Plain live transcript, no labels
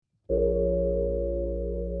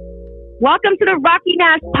Welcome to the Rocky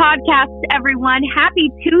Nash podcast, everyone.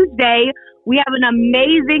 Happy Tuesday. We have an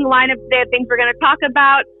amazing lineup today of things we're going to talk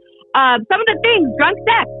about. Some of the things, drunk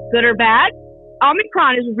sex, good or bad.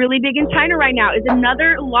 Omicron is really big in China right now. Is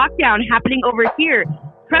another lockdown happening over here?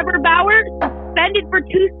 Trevor Bauer suspended for 2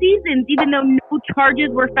 seasons, even though no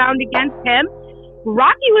charges were found against him.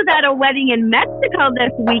 Rocky was at a wedding in Mexico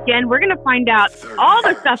this weekend. We're going to find out all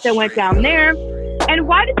the stuff that went down there. And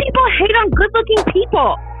why do people hate on good-looking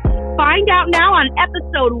people? Find out now on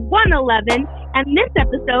episode 111. And this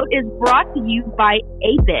episode is brought to you by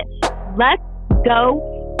Apish. Let's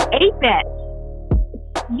go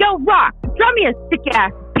Apish. Yo, Rock, drum me a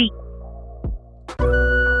sick-ass beat.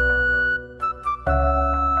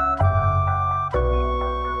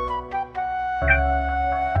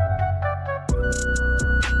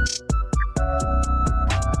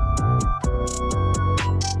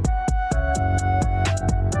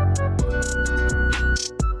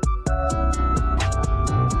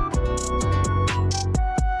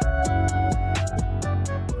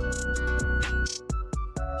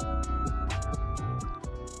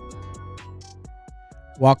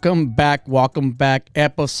 Welcome back.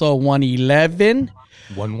 Episode 111.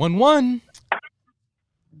 111.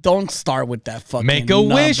 Don't start with that fucking Make a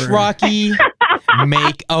wish, number. Rocky.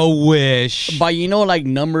 Make a wish. But you know, like,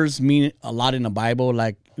 numbers mean a lot in the Bible.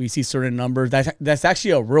 Like, we see certain numbers. That's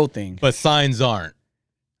actually a real thing. But signs aren't.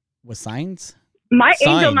 With signs? My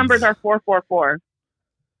angel Signs. numbers are 444.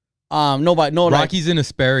 No, Rocky's an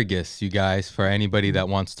asparagus, you guys, for anybody that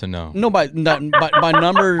wants to know. but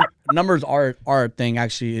numbers are a thing.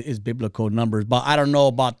 Actually, is biblical numbers. But I don't know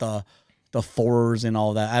about the fours and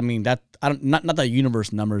all that. I mean, not the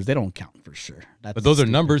universe numbers. They don't count for sure. But those are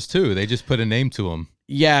numbers too. They just put a name to them.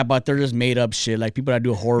 Yeah, but they're just made up shit. Like, people that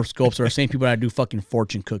do horoscopes are the same people that do fucking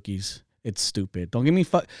fortune cookies. It's stupid. Don't give me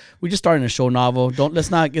We just started a show novel.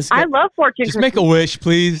 I love fortune Just cookies. make a wish,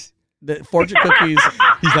 please. The fortune cookies.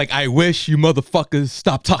 He's like, I wish you motherfuckers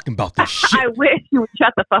stop talking about this shit. I wish you would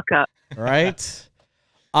shut the fuck up. Right?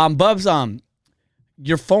 Bubs,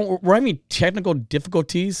 your phone, we're having technical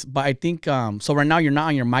difficulties, but I think, so right now you're not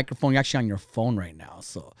on your microphone, you're actually on your phone right now.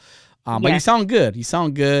 So, but you Yes. sound good.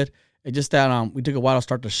 It's just that, we took a while to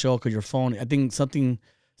start the show because your phone, I think something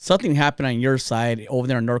happened on your side over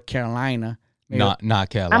there in North Carolina. Maybe Not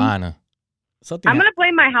Carolina. I'm going to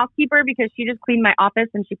blame my housekeeper because she just cleaned my office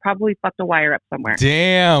and she probably fucked a wire up somewhere.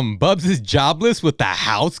 Damn, Bubs is jobless with the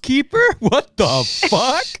housekeeper? What the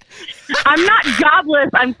fuck? I'm not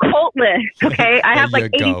jobless. I'm cultless. Okay. I have There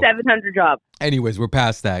like you go. 8,700 jobs. Anyways, we're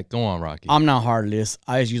past that. Go on, Rocky. I'm not heartless.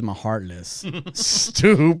 I just use my heartless.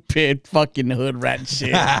 Stupid fucking hood rat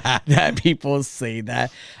shit that people say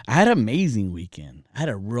that. I had an amazing weekend. I had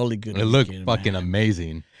a really good It weekend. looked fucking man.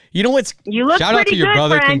 amazing. You know what's... You look Shout out to pretty your good,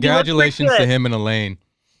 brother. friend. You look Congratulations pretty to good. him and Elaine.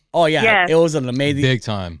 Oh, yeah. Yes. It was an amazing... Big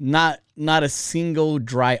time. Not a single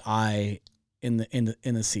dry eye in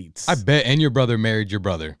the seats. I bet. And your brother married your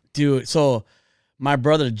brother. Dude, so my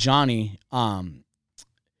brother Johnny,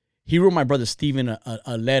 he wrote my brother Steven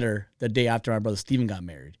a letter the day after my brother Steven got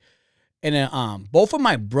married. And then both of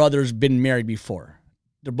my brothers been married before.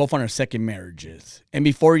 They're both on their second marriages. And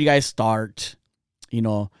before you guys start,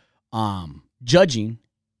 judging,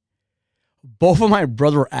 both of my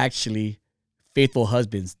brothers were actually faithful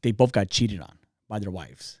husbands. They both got cheated on by their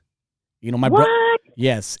wives. My brother. What?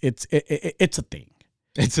 Yes, it's a thing.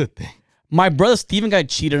 It's a thing. My brother Steven got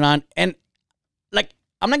cheated on, and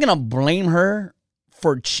I'm not gonna blame her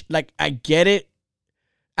for I get it.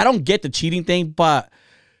 I don't get the cheating thing, but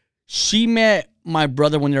she met my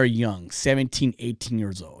brother when they were young, 17, 18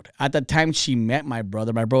 years old. At the time she met my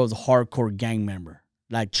brother was a hardcore gang member,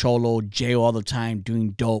 like cholo, jail all the time,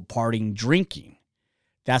 doing dope, partying, drinking.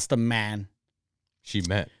 That's the man She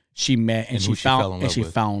met. and who she fell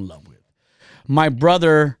in love with. My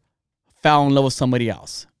brother fell in love with somebody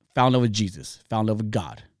else. Fell in love with Jesus. Fell in love with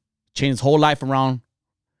God. Changed his whole life around,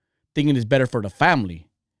 thinking it's better for the family,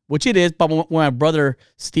 which it is. But when my brother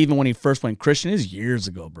Steven, when he first went Christian, is years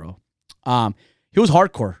ago, bro. He was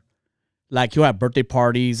hardcore. Like, he'll have birthday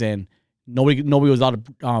parties and nobody was allowed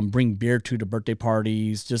to bring beer to the birthday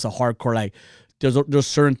parties. Just a hardcore, like, there's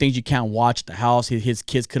certain things you can't watch at the house. His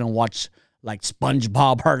kids couldn't watch like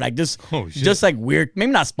SpongeBob or like this, just like weird,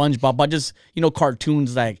 maybe not SpongeBob, but just,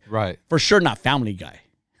 cartoons, like, Right. for sure not Family Guy.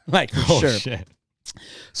 Like, for sure. Shit.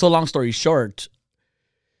 So long story short,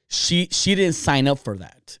 she didn't sign up for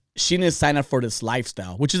that. She didn't sign up for this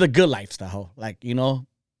lifestyle, which is a good lifestyle. Like, and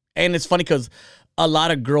it's funny because a lot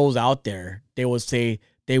of girls out there, they will say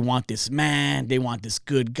they want this man, they want this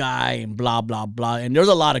good guy and blah, blah, blah. And there's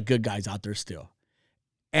a lot of good guys out there still.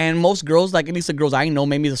 And most girls, like at least the girls I know,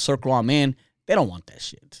 maybe the circle I'm in, they don't want that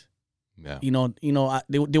shit. Yeah.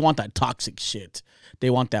 They want that toxic shit. They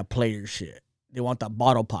want that player shit. They want that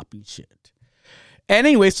bottle popping shit.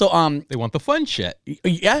 Anyway, so They want the fun shit.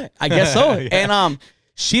 yeah, I guess so. Yeah. And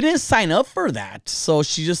she didn't sign up for that, so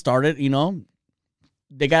she just started.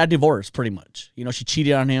 They got a divorce pretty much. She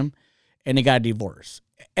cheated on him, and they got a divorce.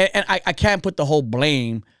 And I can't put the whole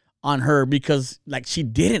blame on her because like she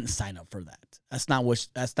didn't sign up for that. That's not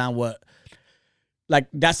what. Like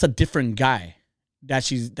that's a different guy that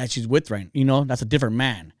she's with right. That's a different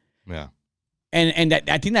man. Yeah. And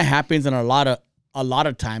I think that happens in a lot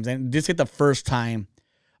of times. And this is the first time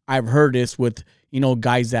I've heard this with,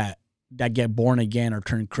 guys that get born again or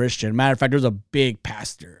turn Christian. Matter of fact, there's a big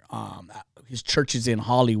pastor. His church is in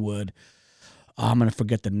Hollywood. I'm going to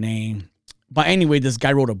forget the name. But anyway, this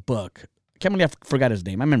guy wrote a book. I can't believe I forgot his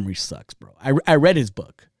name. My memory sucks, bro. I read his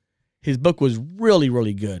book. His book was really,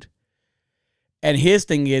 really good. And his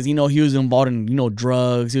thing is, he was involved in,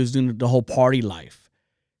 drugs. He was doing the whole party life.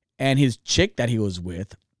 And his chick that he was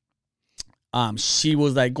with, she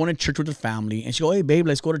was like going to church with the family. And she go, hey, babe,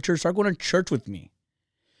 let's go to church. Start going to church with me.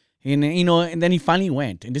 And, and then he finally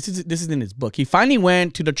went. And this is in his book. He finally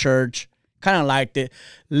went to the church, kind of liked it.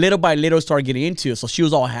 Little by little started getting into it. So she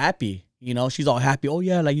was all happy. She's all happy. Oh,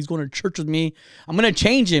 yeah, like he's going to church with me. I'm going to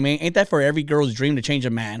change him. Ain't that for every girl's dream to change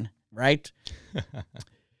a man, right?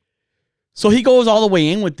 So he goes all the way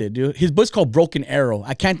in with it, dude. His book's called Broken Arrow.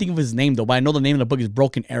 I can't think of his name, though, but I know the name of the book is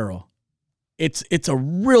Broken Arrow. It's a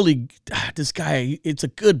really, this guy, it's a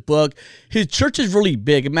good book. His church is really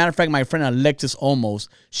big. As a matter of fact, my friend Alexis Olmos,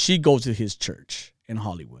 she goes to his church in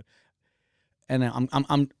Hollywood. And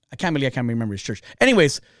I can't remember his church.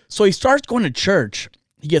 Anyways, so he starts going to church.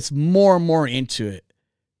 He gets more and more into it.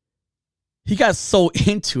 He got so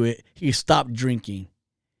into it, he stopped drinking.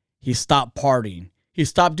 He stopped partying. He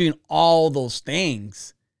stopped doing all those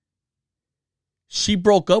things. She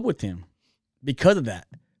broke up with him because of that.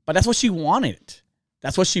 But that's what she wanted.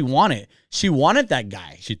 That's what she wanted. She wanted that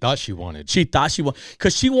guy. She thought she wanted.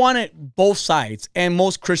 Because she wanted both sides. And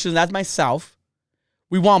most Christians, that's myself,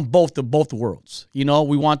 we want both worlds. We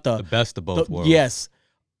want the best of both worlds. Yes.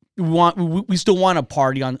 We still want to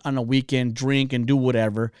party on a weekend, drink and do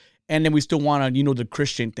whatever. And then we still want to, the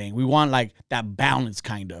Christian thing. We want like that balance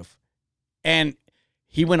kind of. And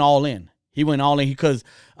he went all in. Because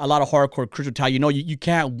a lot of hardcore Christians tell you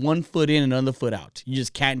can't one foot in and another foot out. You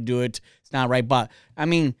just can't do it. It's not right. But I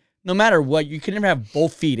mean, no matter what, you can never have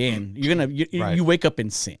both feet in. You wake up in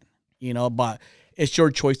sin, but it's your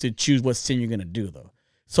choice to choose what sin you're going to do though.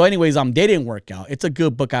 So anyways, they didn't work out. It's a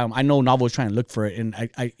good book. I know Novel was trying to look for it and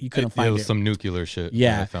you couldn't find it. It was some nuclear shit.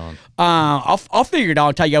 Yeah. I found. I'll figure it out.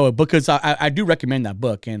 I'll tell you what book, because I do recommend that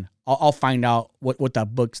book, and I'll find out what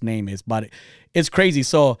that book's name is. But it's crazy.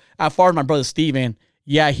 So as far as my brother Steven,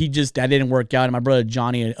 yeah, that didn't work out. And my brother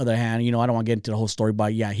Johnny, on the other hand, I don't want to get into the whole story,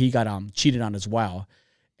 but yeah, he got cheated on as well.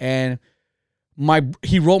 And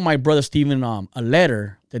he wrote my brother Steven a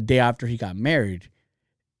letter the day after he got married.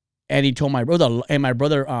 And he told my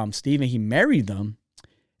brother Steven, he married them,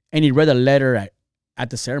 and he read a letter at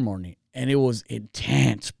the ceremony, and it was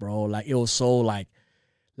intense, bro. Like it was so like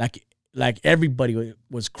everybody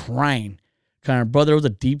was crying. Kind of, brother, it was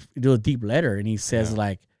a deep letter, and he says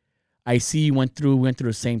like, I see you went through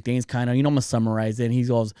the same things. Kind of, I'm gonna summarize it. And he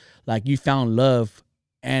goes like, you found love.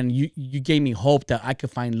 And you gave me hope that I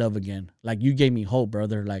could find love again. Like, you gave me hope,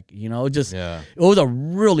 brother. Like, it was a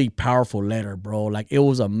really powerful letter, bro. Like, it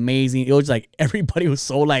was amazing. It was like everybody was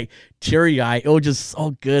so like teary-eyed. It was just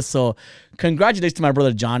so good. So congratulations to my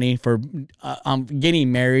brother Johnny for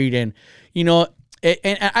getting married. And,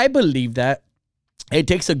 and I believe that it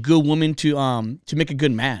takes a good woman to make a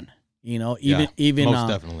good man. Even most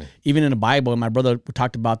definitely. Even in the Bible, and my brother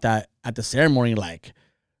talked about that at the ceremony, like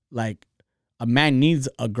a man needs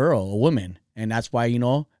a woman. And that's why,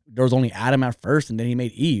 there was only Adam at first, and then he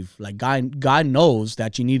made Eve. Like God knows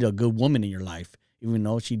that you need a good woman in your life, even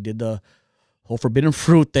though she did the whole forbidden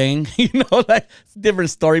fruit thing, like it's a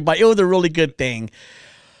different story, but it was a really good thing.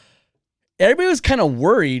 Everybody was kind of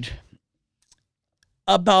worried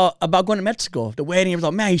about going to Mexico. The wedding,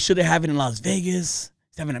 everybody thought, man, he should have it in Las Vegas.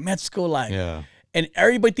 He's having it in Mexico. Like, yeah. And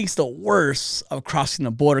everybody thinks the worst of crossing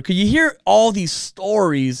the border. Because you hear all these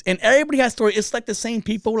stories, and everybody has stories. It's like the same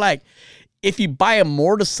people. Like, if you buy a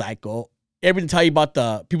motorcycle, everybody tell you about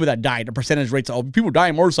the people that died, the percentage rates. Oh, people die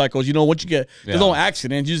in motorcycles. Once you get, there's no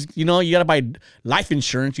accidents. You got to buy life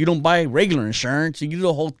insurance. You don't buy regular insurance. You do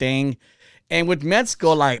the whole thing. And with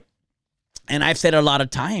Mexico, like, and I've said it a lot of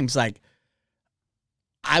times, like,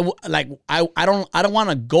 I don't want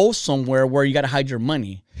to go somewhere where you got to hide your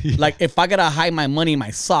money. Like, if I got to hide my money in my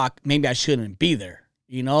sock, maybe I shouldn't be there,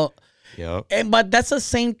 Yep. But that's the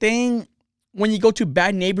same thing when you go to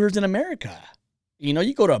bad neighborhoods in America. You know,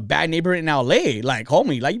 you go to a bad neighborhood in LA, like,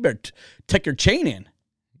 homie, like, you better tuck your chain in.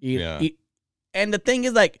 And the thing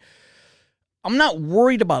is, like, I'm not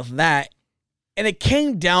worried about that. And it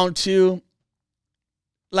came down to,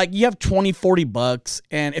 like, you have 20, 40 bucks.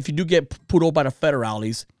 And if you do get pulled over by the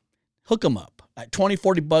federales, hook them up. Like 20,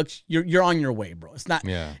 40 bucks, you're on your way, bro. It's not,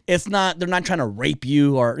 they're not trying to rape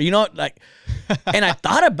you or, you know, like, and I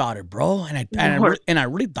thought about it, bro. And I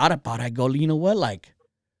really thought about it. I go, you know what? Like,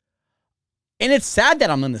 and it's sad that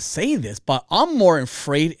I'm going to say this, but I'm more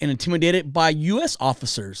afraid and intimidated by U.S.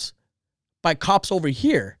 officers, by cops over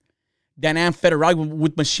here, than I am federal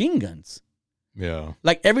with machine guns. Yeah.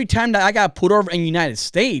 Like, every time that I got pulled over in the United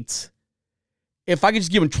States, if I could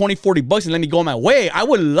just give them 20, 40 bucks and let me go my way, I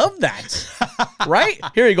would love that. Right?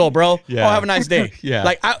 Here you go, bro. Yeah. Oh, have a nice day. Yeah.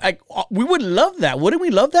 Like, we would love that. Wouldn't we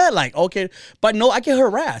love that? Like, okay. But no, I get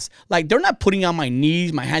harassed. Like, they're not putting on my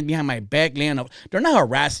knees, my hands behind my back, laying up. They're not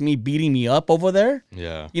harassing me, beating me up over there.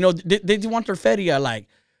 Yeah. You know, they just want their feria. Like,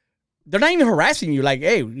 they're not even harassing you. Like,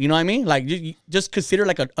 hey, you know what I mean? Like, just consider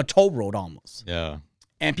like a toll road almost. Yeah.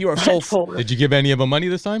 And people are so... Did you give any of them money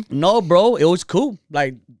this time? No, bro. It was cool.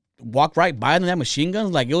 Like, walk right by them, that machine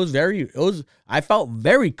guns. Like, I felt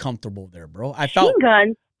very comfortable there, bro. Machine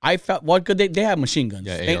guns? I felt, what could they have machine guns.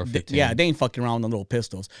 Yeah, AR-15. They ain't fucking around with the little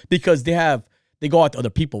pistols because they go out to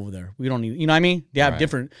other people over there. We don't need, you know what I mean? They have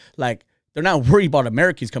different, like, they're not worried about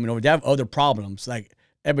Americans coming over. They have other problems. Like,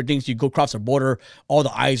 everything, you go across the border, all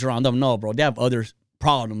the eyes are on them. No, bro. They have other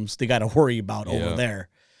problems they got to worry about over there.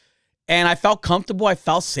 And I felt comfortable. I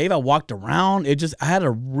felt safe. I walked around. I had a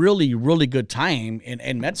really, really good time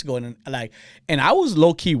in Mexico. And I was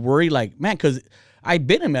low key worried, like, man, because I've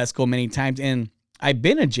been in Mexico many times and I've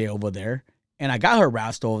been in jail over there and I got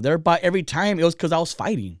harassed over there. But every time it was because I was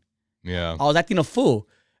fighting. Yeah. I was acting a fool.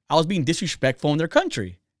 I was being disrespectful in their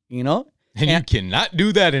country, you know? And you cannot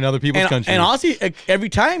do that in other people's countries. And honestly, every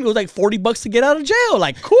time it was like $40 to get out of jail.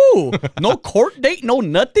 Like, cool. No court date, no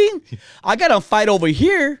nothing. I got a fight over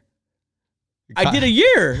here. I did a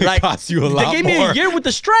year. Like, cost you a lot they gave me more. a year with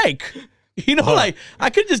the strike. You know, like I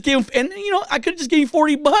could just give him, and you know, I could just give him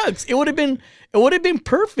 $40. It would have been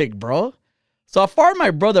perfect, bro. So as far as my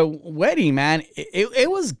brother wedding, man, it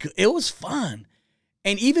was fun,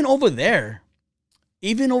 and even over there,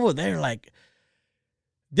 like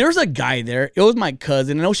there's a guy there. It was my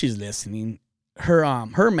cousin. I know she's listening.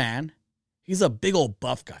 Her man, he's a big old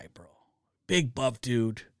buff guy, bro. Big buff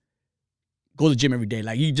dude. Go to the gym every day.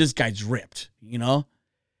 Like, this guy's ripped, you know?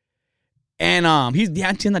 And he's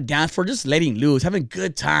dancing the dance floor, just letting loose, having a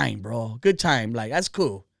good time, bro. Good time. Like, that's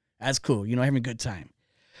cool. That's cool, you know, having a good time.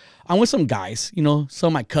 I'm with some guys, you know, some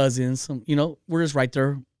of my cousins, you know, we're just right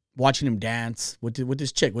there watching him dance with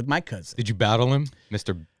this chick, with my cousin. Did you battle him,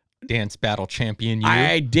 Mr. Dance Battle Champion?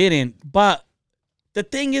 I didn't, but the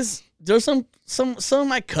thing is, there's some of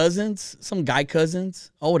my cousins, some guy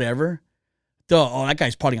cousins or whatever. Oh, that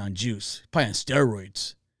guy's probably on juice, probably on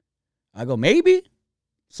steroids. I go, maybe.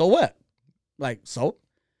 So what? Like, so?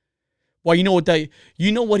 Well, you know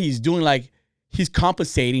what he's doing? Like, he's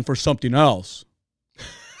compensating for something else.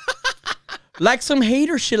 Like some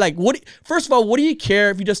hater shit. Like, first of all, what do you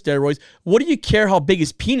care if he does steroids? What do you care how big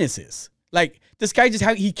his penis is? Like, this guy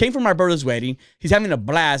he came from my brother's wedding. He's having a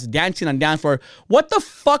blast, dancing on dance floor. What the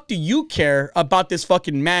fuck do you care about this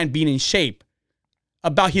fucking man being in shape?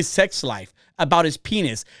 About his sex life? About his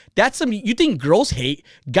penis? That's something you think girls hate.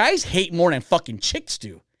 Guys hate more than fucking chicks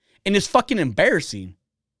do. And it's fucking embarrassing.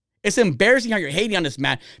 It's embarrassing how you're hating on this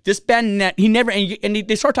man. This man, he never, and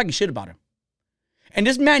they start talking shit about him. And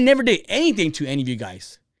this man never did anything to any of you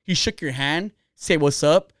guys. He shook your hand, say what's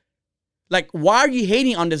up. Like, why are you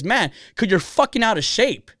hating on this man? Because you're fucking out of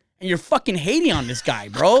shape. And you're fucking hating on this guy,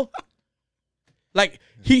 bro. Like,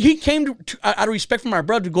 he came out of respect for my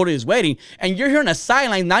brother to go to his wedding, and you're here on the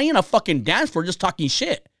sideline, not even a fucking dance floor, just talking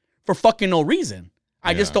shit for fucking no reason.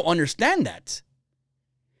 I just don't understand that.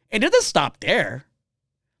 And it doesn't stop there.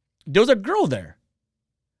 There was a girl there.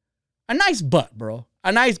 A nice butt, bro.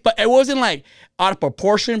 A nice butt. It wasn't like out of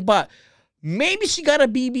proportion, but maybe she got a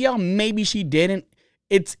BBL, maybe she didn't.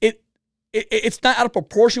 It's not out of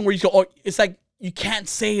proportion where you go, oh, it's like you can't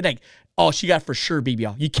say like, oh, she got for sure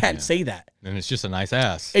BBL. You can't say that. And it's just a nice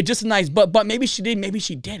ass. It's just a nice butt, but maybe she did, maybe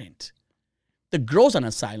she didn't. The girl's on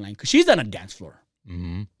the sideline because she's on a dance floor.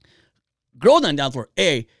 Mm-hmm. Girl's on the dance floor.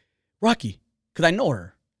 Hey, Rocky, because I know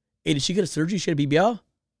her. Hey, did she get a surgery? She had a BBL?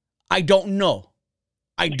 I don't know.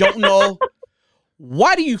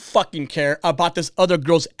 Why do you fucking care about this other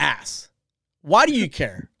girl's ass? Why do you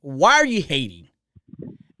care? Why are you hating?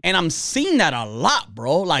 And I'm seeing that a lot,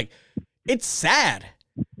 bro. Like, it's sad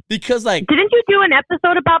Because like Didn't you do an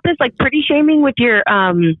episode about this, like pretty shaming with your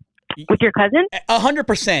cousin?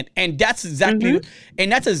 100%, and that's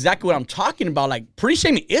exactly what I'm talking about. Like pretty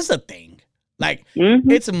shaming is a thing. Like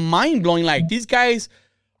it's mind blowing. Like these guys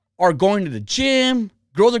are going to the gym.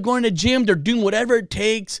 Girls are going to the gym. They're doing whatever it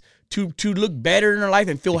takes to look better in their life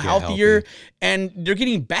and feel healthier. healthy. And they're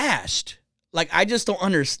getting bashed. Like I just don't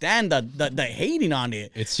understand the hating on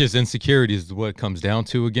it. It's just insecurities is what it comes down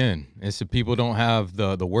to again. It's that people don't have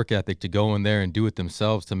the work ethic to go in there and do it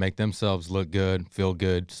themselves to make themselves look good, feel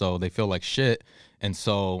good. So they feel like shit. And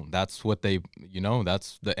so that's what they,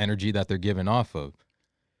 that's the energy that they're giving off of.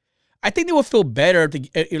 I think they will feel better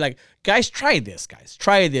if you're like, guys, try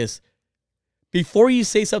this. Before you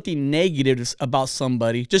say something negative about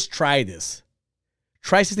somebody, just try this.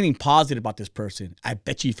 Try something positive about this person. I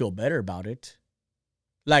bet you feel better about it.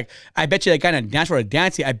 Like, I bet you that guy in dance or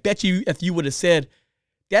dancing, I bet you if you would have said,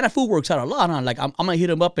 that food works out a lot, huh? Like, I'm going to hit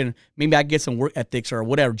him up and maybe I get some work ethics or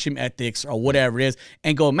whatever, gym ethics or whatever it is,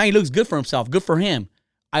 and go, man, he looks good for himself. Good for him.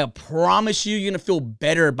 I promise you're going to feel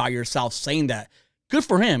better about yourself saying that. Good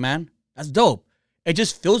for him, man. That's dope. It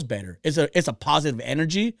just feels better. It's a positive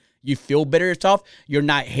energy. You feel better yourself. You're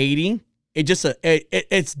not hating.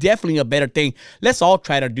 It's definitely a better thing. Let's all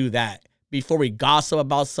try to do that before we gossip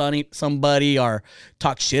about somebody or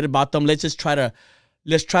talk shit about them. Let's try to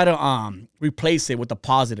replace it with a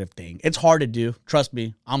positive thing. It's hard to do. Trust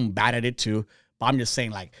me. I'm bad at it too. But I'm just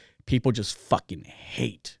saying, like, people just fucking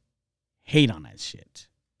hate on that shit.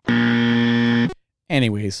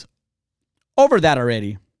 Anyways, over that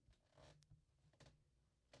already.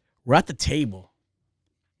 We're at the table.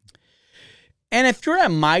 And if you're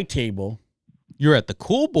at my table, you're at the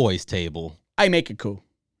cool boys table. I make it cool.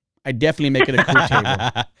 I definitely make it a cool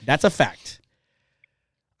table. That's a fact.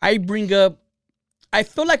 I feel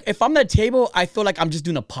like if I'm at the table, I feel like I'm just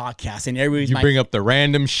doing a podcast and everybody's bring up the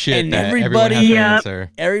random shit and that everyone has to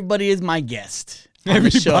answer. Everybody is my guest.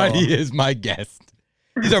 Everybody is my guest.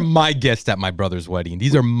 These are my guests at my brother's wedding.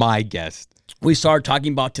 These are my guests. We started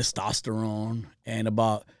talking about testosterone and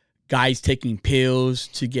about guys taking pills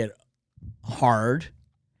to get hard.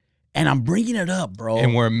 And I'm bringing it up, bro.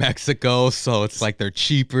 And we're in Mexico, so it's like they're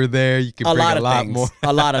cheaper there. You can bring a lot more.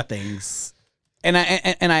 A lot of things. And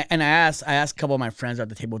I asked a couple of my friends at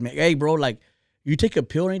the table, hey, bro, like, you take a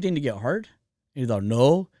pill or anything to get hard? And he's like,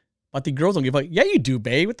 no. But the girls don't give a fuck. Yeah, you do,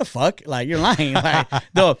 babe. What the fuck? Like, you're lying. Like,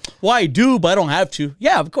 well, I do, but I don't have to.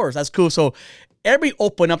 Yeah, of course. That's cool. So everybody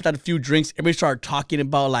opened up, had a few drinks. Everybody started talking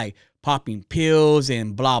about, like, popping pills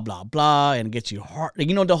and blah, blah, blah, and get you hard. Like,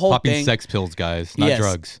 the whole popping thing. Sex pills, guys, not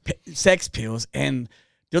drugs. Sex pills. And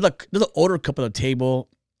there's an older couple at the table,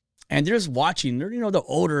 and they're just watching. They're, the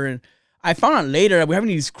older. And I found out later that we're having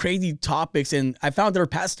these crazy topics, and I found they're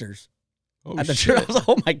pastors. At the church. I was like,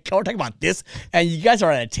 oh my God, we're talking about this. And you guys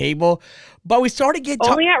are at a table. But we started getting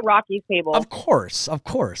only at Rocky's table. Of course.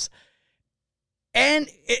 And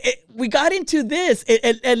we got into this.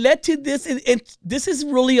 It led to this. And this is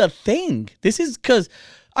really a thing. This is because,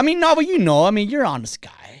 Nava, you're an honest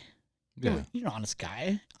guy. Yeah. You're an honest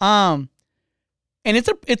guy. And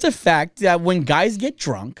it's a fact that when guys get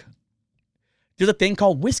drunk, there's a thing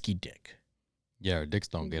called whiskey dick. Yeah, our dicks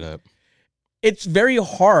don't get up. It's very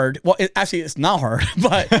hard. Well, it's not hard,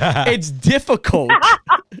 but it's difficult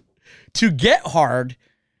to get hard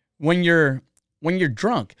when you're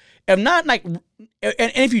drunk. And not like, and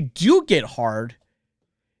if you do get hard,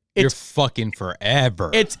 you're fucking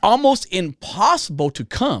forever. It's almost impossible to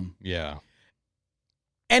come. Yeah.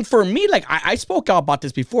 And for me, like I spoke out about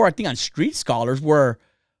this before, I think on Street Scholars, where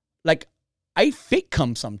like I fake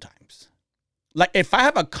come sometimes. Like if I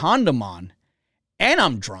have a condom on and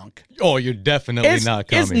I'm drunk. Oh, you're definitely not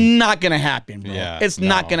coming. It's not going to happen, bro. Yeah, it's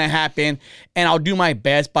not going to happen. And I'll do my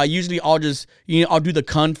best, but usually I'll just, I'll do the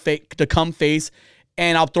cum face,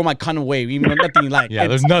 and I'll throw my condom away. Even though nothing like. Yeah,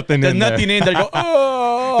 there's nothing in there. There's nothing in there. Go,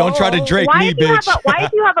 oh. Don't try to Drake me, bitch. Why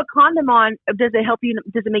if you have a condom on, does it help you?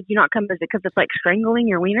 Does it make you not come? Is it because it's like strangling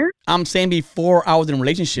your wiener? I'm saying before I was in a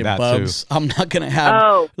relationship, that Bubs, too. I'm not going to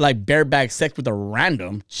have like bareback sex with a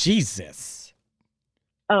random. Jesus.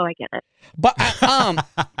 Oh, I get it. But I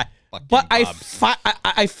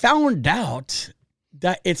found out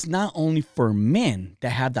that it's not only for men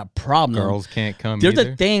that have that problem. Girls can't come There's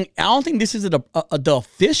either. a thing. I don't think this is the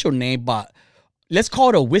official name, but let's call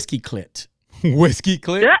it a whiskey clit. Whiskey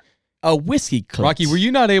clit? Yeah. A whiskey clit. Rocky, were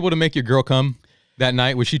you not able to make your girl come that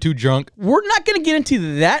night? Was she too drunk? We're not going to get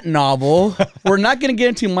into that novel. We're not going to get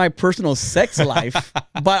into my personal sex life,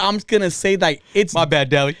 but I'm just going to say that it's... My bad,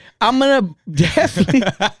 Deli. I'm going to definitely...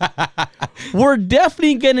 We're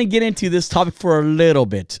definitely going to get into this topic for a little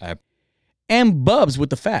bit. And Bubs with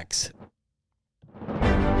the facts.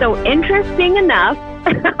 So interesting enough,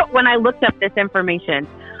 when I looked up this information,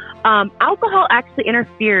 alcohol actually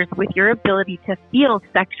interferes with your ability to feel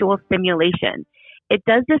sexual stimulation. It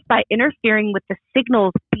does this by interfering with the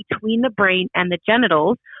signals between the brain and the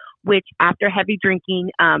genitals, which after heavy drinking,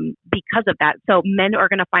 because of that, so men are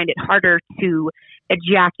going to find it harder to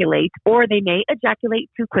ejaculate, or they may ejaculate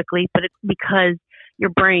too quickly, but it's because your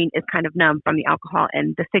brain is kind of numb from the alcohol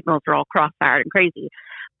and the signals are all cross-fired and crazy.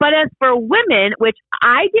 But as for women, which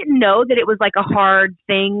I didn't know that it was like a hard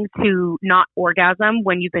thing to not orgasm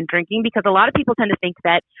when you've been drinking, because a lot of people tend to think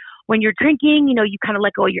that when you're drinking, you know, you kind of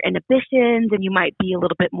let go of your inhibitions and you might be a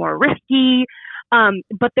little bit more risky.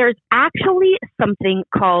 But there's actually something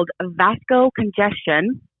called vasocongestion.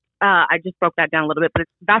 I just broke that down a little bit, but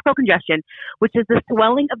it's vasocongestion, which is the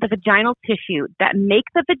swelling of the vaginal tissue that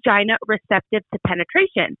makes the vagina receptive to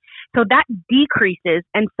penetration. So that decreases,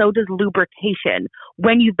 and so does lubrication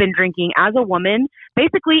when you've been drinking as a woman.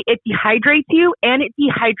 Basically, it dehydrates you and it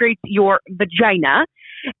dehydrates your vagina.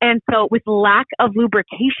 And so with lack of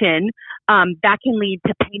lubrication, that can lead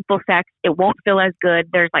to painful sex. It won't feel as good.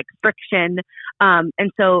 There's like friction.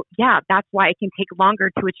 And so, yeah, that's why it can take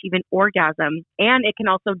longer to achieve an orgasm. And it can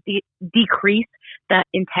also decrease the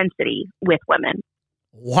intensity with women.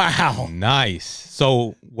 Wow. Nice.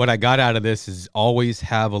 So what I got out of this is always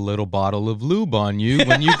have a little bottle of lube on you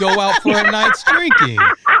when you go out for a night's drinking.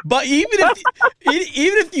 But even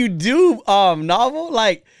if you do novel,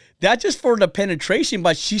 like, that's just for the penetration,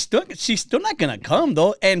 but she's still not gonna come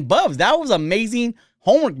though. And Bubs, that was amazing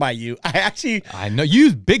homework by you. I know you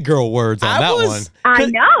use big girl words on that one. I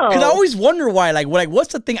know, because I always wonder why. Like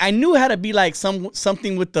what's the thing? I knew it had to be like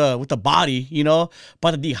something with the body, you know.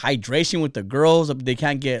 But the dehydration with the girls, they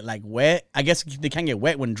can't get like wet. I guess they can't get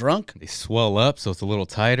wet when drunk. They swell up, so it's a little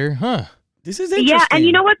tighter, huh? This is interesting. Yeah, and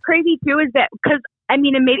you know what's crazy too is that, because I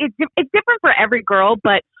mean, it's different for every girl,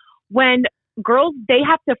 but when girls, they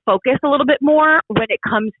have to focus a little bit more when it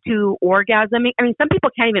comes to orgasming. I mean, some people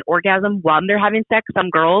can't even orgasm while they're having sex, some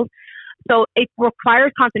girls. So it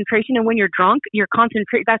requires concentration. And when you're drunk, you're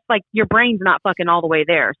concentrating. That's like your brain's not fucking all the way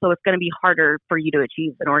there. So it's going to be harder for you to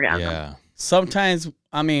achieve an orgasm. Yeah. Sometimes,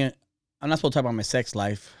 I mean, I'm not supposed to talk about my sex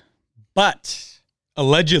life, but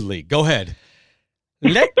allegedly, go ahead.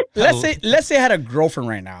 Let's say I had a girlfriend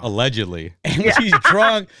right now. Allegedly. And when she's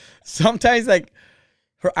drunk, sometimes like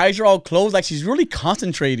her eyes are all closed, like she's really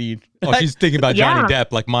concentrating. Oh, like, she's thinking about Johnny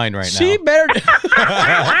Depp like mine right now. She better.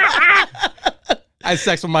 I had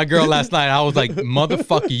sex with my girl last night. I was like,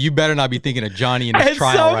 motherfucker, you better not be thinking of Johnny in this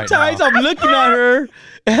trial right now. Sometimes I'm looking at her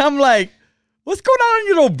and I'm like, what's going on in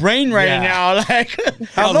your little brain right now? Like,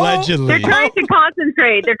 allegedly. They're trying to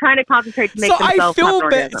concentrate. They're trying to concentrate to make themselves have an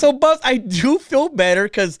orgasm. So, Buzz, I do feel better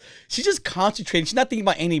because she's just concentrating. She's not thinking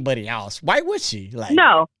about anybody else. Why would she? Like,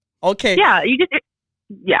 no. Okay. Yeah,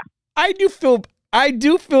 yeah. I do feel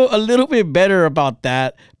a little bit better about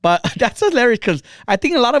that, but that's hilarious because I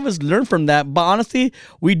think a lot of us learn from that. But honestly,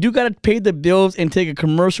 we do got to pay the bills and take a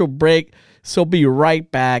commercial break. So be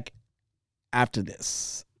right back after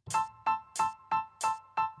this.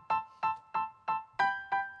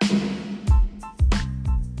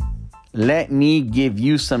 Let me give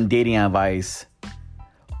you some dating advice.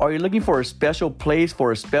 Are you looking for a special place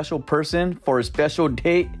for a special person for a special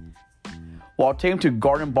date? Well, take them to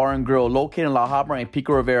Garden Bar and Grill, located in La Habra and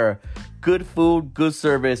Pico Rivera. Good food, good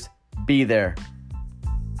service. Be there.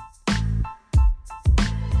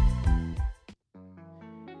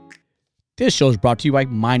 This show is brought to you by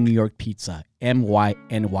My New York Pizza,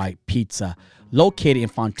 MYNY Pizza, located in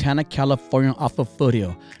Fontana, California, off of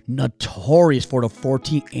Foothill, notorious for the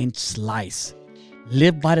 14-inch slice.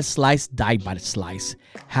 Live by the slice, die by the slice.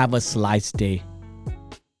 Have a slice day.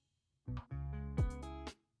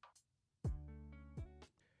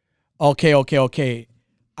 Okay.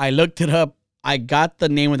 I looked it up. I got the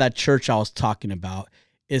name of that church I was talking about.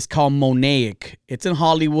 It's called Mosaic. It's in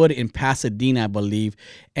Hollywood, in Pasadena, I believe.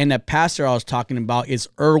 And the pastor I was talking about is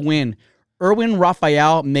Erwin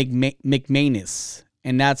Raphael McManus.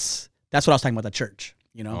 And that's what I was talking about, the church,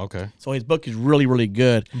 you know? Okay. So his book is really, really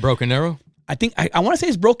good. Broken Arrow? I think, I want to say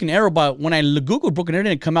it's Broken Arrow, but when I Googled Broken Arrow, it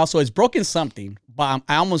didn't come out. So it's Broken something, but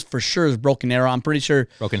I almost for sure it's Broken Arrow. I'm pretty sure.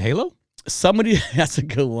 Broken Halo? Somebody, that's a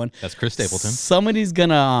good one. That's Chris Stapleton. Somebody's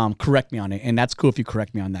gonna correct me on it, and that's cool if you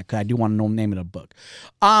correct me on that because I do want to know the name of the book.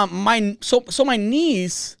 My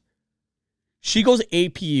niece, she goes to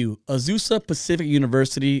APU, Azusa Pacific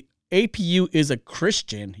University. APU is a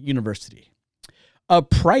Christian university, a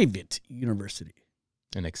private university,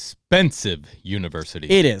 an expensive university.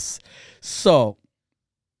 It is. So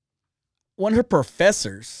one of her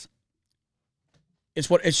professors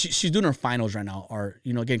she's doing her finals right now, or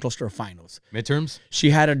getting close to her finals. Midterms.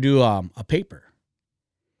 She had to do a paper,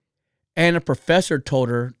 and a professor told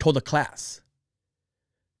the class,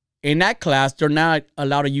 in that class they're not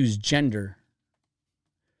allowed to use gender.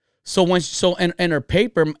 So in her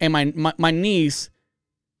paper, and my niece,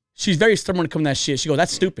 she's very stubborn when it comes to that shit. She goes,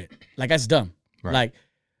 "That's stupid. Like, that's dumb." Right. Like,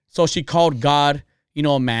 so she called God,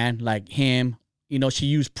 a man, like him. She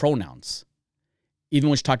used pronouns. Even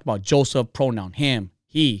when she talked about Joseph, pronoun, him,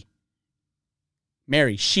 he,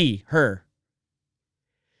 Mary, she, her.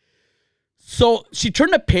 So she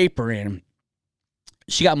turned the paper in.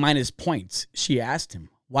 She got minus points. She asked him,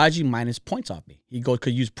 "Why did you minus points off me?" He goes,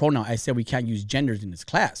 "Because you use pronoun. I said we can't use genders in this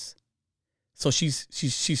class." So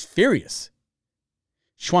she's furious.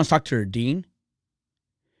 She wants to talk to her dean.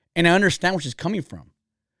 And I understand where she's coming from.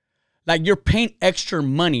 Like, you're paying extra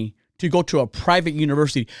money to go to a private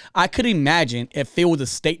university. I could imagine if it was a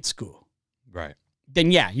state school. Right.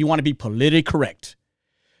 Then yeah, you want to be politically correct.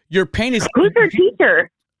 You're paying this. Who's her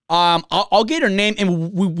teacher? I'll get her name,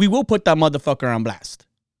 and we will put that motherfucker on blast.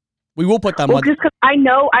 We will put that Well, just 'cause I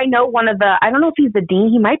know one of the, I don't know if he's the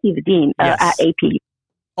dean. He might be the dean Yes. at AP.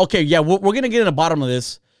 Okay, yeah, we're going to get to the bottom of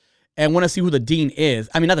this and want to see who the dean is.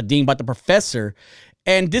 I mean, not the dean, but the professor.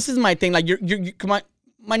 And this is my thing. Like,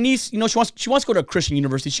 my niece, she wants to go to a Christian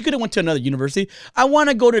university. She could have went to another university. I want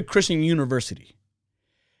to go to a Christian university.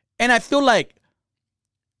 And I feel like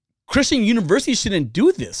Christian university shouldn't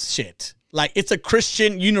do this shit. Like, it's a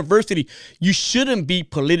Christian university. You shouldn't be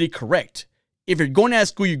politically correct. If you're going to that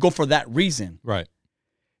school, you go for that reason. Right.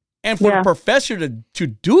 And for the professor to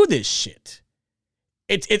do this shit,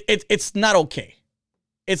 it's not okay.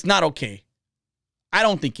 It's not okay. I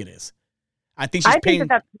don't think it is. I think she's paying. I think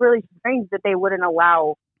that's really strange that they wouldn't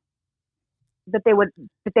allow. That they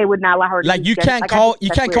would not allow her. Like, you can't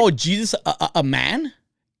call Jesus a man.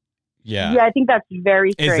 Yeah. Yeah, I think that's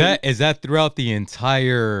very strange. Is that throughout the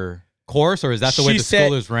entire course, or is that the way the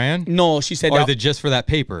school is ran? No, she said. Or is it just for that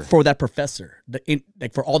paper? For that professor,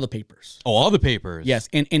 for all the papers. Oh, all the papers. Yes,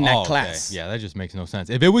 in that class. Okay. Yeah, that just makes no sense.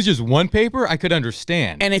 If it was just one paper, I could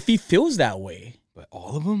understand. And if he feels that way, but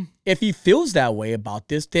all of them? If he feels that way about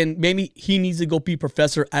this, then maybe he needs to go be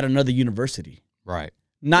professor at another university. Right.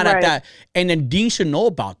 Not at that. And then dean should know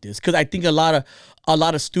about this, because I think a lot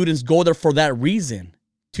of students go there for that reason,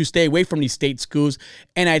 to stay away from these state schools.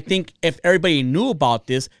 And I think if everybody knew about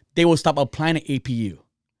this, they would stop applying to APU.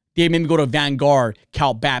 They maybe go to Vanguard,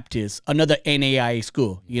 Cal Baptist, another NAIA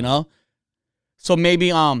school, So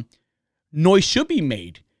maybe noise should be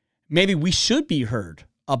made. Maybe we should be heard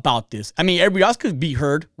about this. I mean, everybody else could be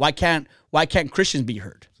heard. Why can't Christians be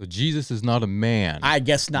heard? So Jesus is not a man. I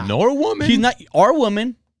guess not. Nor a woman. He's not, or a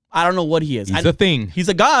woman. I don't know what he is. He's a thing. He's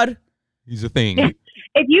a god. He's a thing.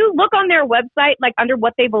 If you look on their website, like under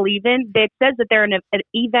what they believe in, it says that they're an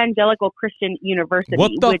evangelical Christian university.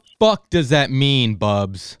 What the fuck does that mean,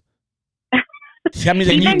 Bubs? Can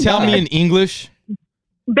you tell me in English?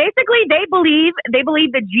 Basically, they believe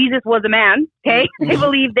that Jesus was a man. Okay, they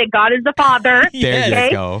believe that God is the Father. There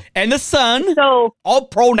you go. And the Son. So all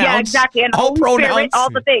pronouns. Yeah, exactly. And all pronouns. Spirit,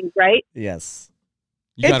 all the things, right? Yes.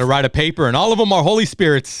 You got to write a paper, and all of them are Holy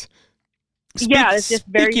Spirits. It's just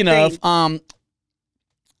very strange. Speaking of,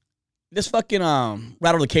 let's fucking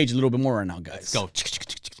rattle the cage a little bit more right now, guys. Let's go.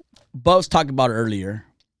 Buzz talked about it earlier.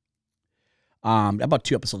 About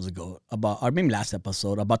 2 episodes ago, or maybe last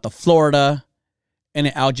episode, about the Florida and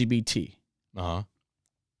the LGBT. Uh-huh.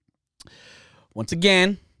 Once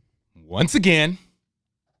again,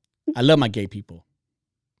 I love my gay people.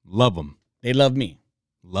 Love them. They love me.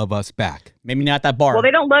 Love us back. Maybe not that bar. Well,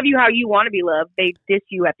 they don't love you how you want to be loved. They diss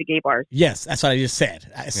you at the gay bars. Yes, that's what I just said.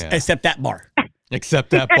 Except that bar.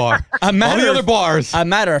 Except that bar. All the other bars. A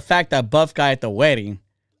matter of fact, that buff guy at the wedding,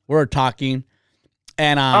 we were talking,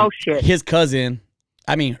 and his cousin,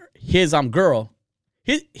 I mean his girl,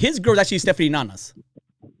 his girl's actually Stephanie Nanas,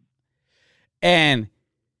 and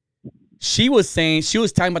she was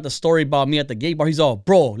talking about the story about me at the gay bar. He's all,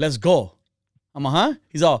 "Bro, let's go." I'm huh?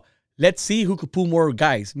 He's all, "Let's see who could pull more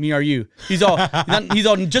guys, me or you." He's all,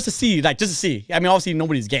 just to see. I mean, obviously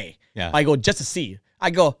nobody's gay. Yeah. I go, just to see. I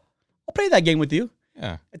go, I'll play that game with you.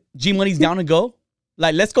 Yeah. G Money's down to go.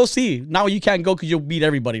 Like, let's go see. Now you can't go because you'll beat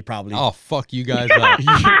everybody probably. Oh, fuck you guys up.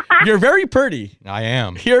 You're very pretty. I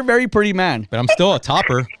am. You're a very pretty man. But I'm still a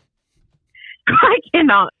topper. I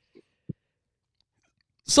cannot.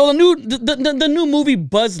 So the new movie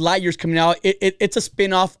Buzz Lightyear's coming out. It's a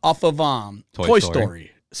spin-off off of Toy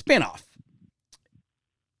Story. Spin-off.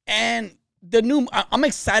 And I'm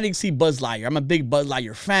excited to see Buzz Lightyear. I'm a big Buzz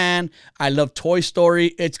Lightyear fan. I love Toy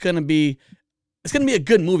Story. It's gonna be a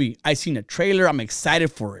good movie. I seen a trailer. I'm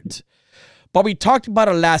excited for it. But we talked about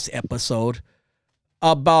it last episode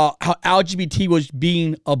about how LGBT was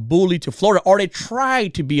being a bully to Florida, or they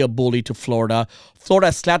tried to be a bully to Florida.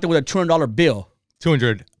 Florida slapped it with a $200 bill.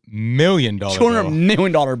 $200 million. $200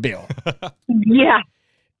 million bill. Yeah.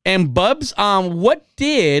 And Bubs, what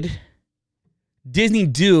did Disney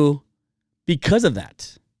do because of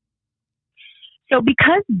that? So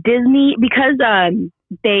because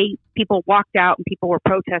people walked out and people were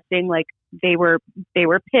protesting, like they were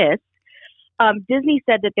pissed. Disney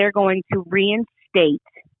said that they're going to reinstate.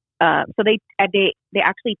 So they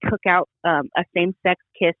actually took out a same-sex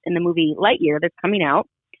kiss in the movie Lightyear that's coming out.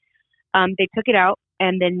 They took it out,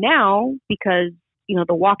 and then now, because the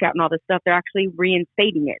walkout and all this stuff, they're actually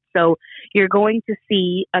reinstating it. So you're going to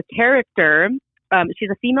see a character. She's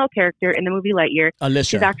a female character in the movie Lightyear.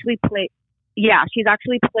 Alicia. She's actually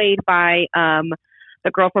played by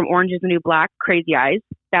the girl from Orange Is the New Black, Crazy Eyes.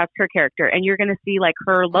 That's her character, and you're going to see like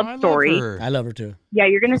her love story. I love her too. Yeah,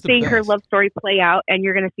 you're going to see her love story play out, and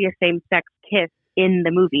you're going to see a same-sex kiss in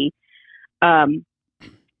the movie. In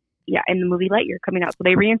the movie Lightyear coming out. So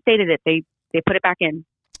they reinstated it. They put it back in.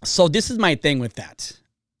 So this is my thing with that.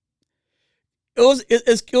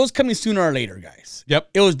 It was coming sooner or later, guys. Yep.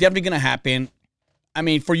 It was definitely going to happen. I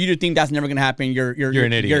mean, for you to think that's never going to happen, you're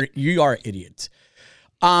an idiot. You are an idiot.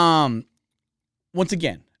 Once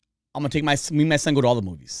again, I'm gonna take my son go to all the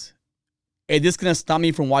movies. Is this gonna stop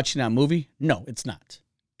me from watching that movie? No, it's not.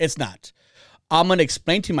 It's not. I'm gonna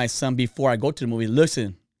explain to my son before I go to the movie.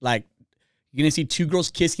 Listen, like you're gonna see two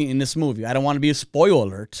girls kissing in this movie. I don't want to be a spoiler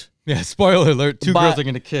alert. Yeah, spoiler alert. Two girls are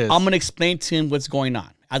gonna kiss. I'm gonna explain to him what's going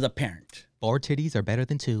on as a parent. 4 titties are better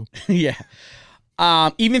than 2. Yeah.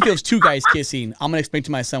 Even if it was two guys kissing, I'm gonna explain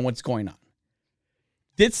to my son what's going on.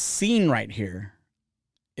 This scene right here,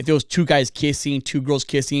 if it was two guys kissing, two girls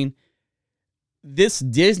kissing, this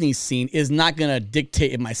Disney scene is not going to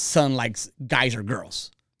dictate if my son likes guys or girls.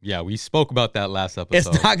 Yeah, we spoke about that last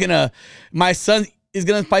episode. It's not going to, my son is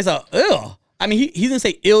going to spice out, ew. I mean, he's going to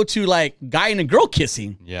say ill to like guy and a girl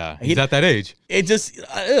kissing. Yeah, he's at that age. It just, ew,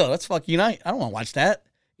 that's fucking, I don't want to watch that.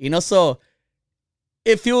 So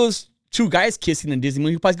if it was two guys kissing in a Disney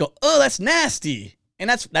movie, he'd probably go, oh, that's nasty. And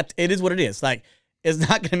that's it is what it is. Like, it's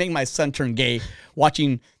not gonna make my son turn gay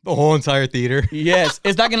watching the whole entire theater. Yes,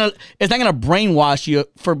 it's not gonna brainwash you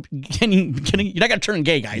for getting. You're not gonna turn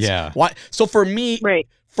gay, guys. Yeah. Why? So for me, Right.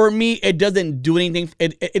 For me, it doesn't do anything.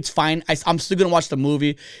 It's fine. I'm still gonna watch the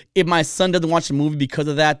movie. If my son doesn't watch the movie because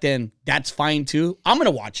of that, then that's fine too. I'm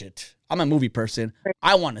gonna watch it. I'm a movie person.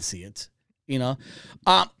 I want to see it.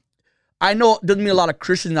 I know there's gonna be a lot of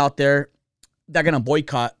Christians out there that are gonna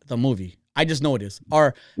boycott the movie. I just know it is.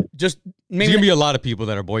 Or just maybe There's gonna be a lot of people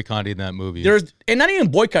that are boycotting that movie. And not even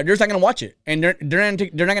boycott. They're just not gonna watch it, and they're not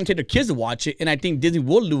gonna take their kids to watch it. And I think Disney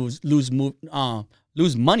will lose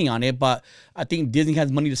money on it. But I think Disney has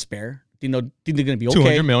money to spare. Think they're gonna be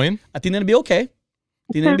okay. $200 million. I think they're gonna be okay.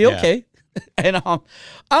 Okay. And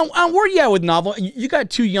where are you at with Novel? You got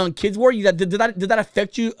two young kids. Where are you at? Did that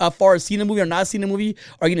affect you as far as seeing the movie or not seeing the movie?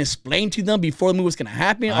 Are you gonna explain to them before the movie was gonna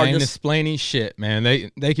happen? I ain't explaining shit, man.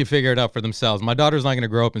 They can figure it out for themselves. My daughter's not gonna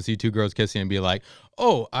grow up and see two girls kissing and be like,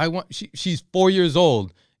 oh, she's 4 years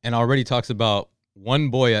old and already talks about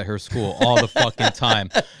one boy at her school all the fucking time.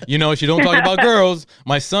 She don't talk about girls.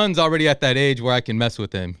 My son's already at that age where I can mess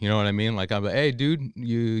with him. You know what I mean? Like I'm like, hey, dude,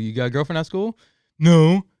 you got a girlfriend at school?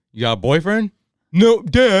 No. You got a boyfriend? No,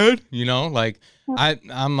 Dad.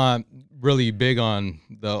 I'm really big on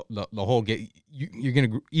the whole gay. You're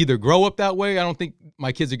gonna either grow up that way. I don't think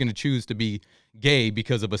my kids are gonna choose to be gay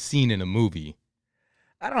because of a scene in a movie.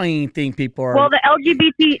 I don't even think people are. Well, the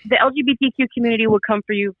LGBTQ community would come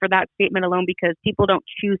for you for that statement alone because people don't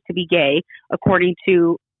choose to be gay according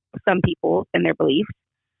to some people and their beliefs.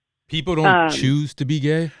 People don't choose to be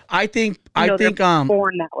gay. I think born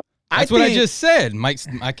that way. That's what I just said. Mike,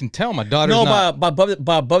 I can tell my daughter's not. But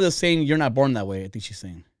Bubba is saying you're not born that way. I think she's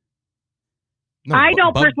saying. No, I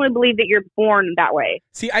don't personally believe that you're born that way.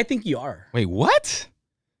 See, I think you are. Wait, what?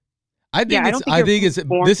 I think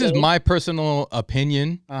this is my personal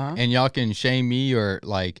opinion, and y'all can shame me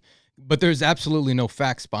but there's absolutely no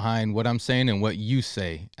facts behind what I'm saying and what you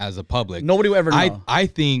say as a public. Nobody will ever know. I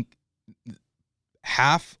think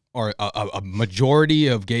half or a majority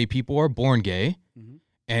of gay people are born gay.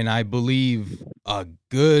 And I believe a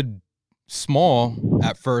good small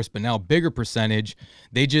at first, but now bigger percentage,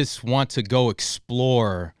 they just want to go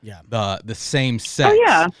explore the same sex.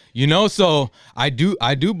 Oh yeah. So I do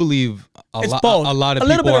believe a lot of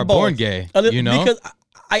people are born gay. Because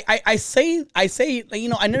I say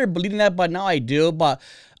I never believed in that, but now I do. But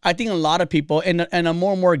I think a lot of people and the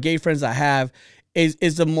more and more gay friends I have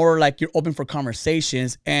is the more like you're open for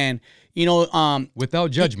conversations. And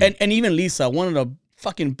Without judgment. and even Lisa, one of the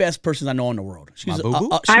fucking best persons I know in the world. She's My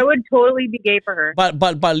boo-boo? I would totally be gay for her.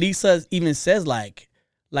 but Lisa even says like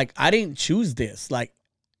I didn't choose this. Like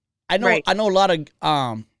I know Right. I know a lot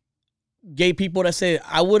of gay people that say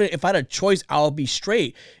I wouldn't, if I had a choice, I'll be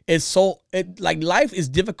straight. Like life is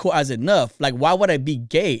difficult as enough. Like why would I be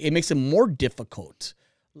gay? It makes it more difficult.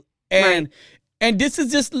 And this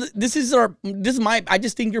is my, I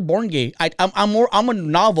just think you're born gay. I'm a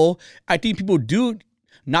novel. I think people do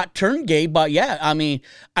not turn gay, but yeah, I mean,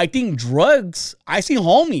 I think drugs, I see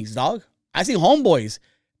homies, dog. I see homeboys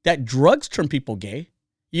that drugs turn people gay.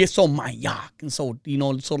 You get so mayak and so,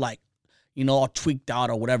 so like, all tweaked out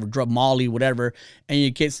or whatever, drug Molly, whatever, and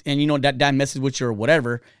you get, and that messes with you or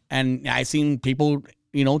whatever. And I seen people,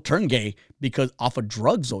 turn gay because off of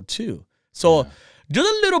drugs though too. So there's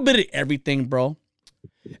a little bit of everything, bro.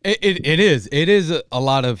 It is a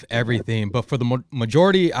lot of everything, but for the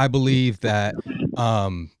majority, I believe that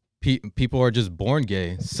people are just born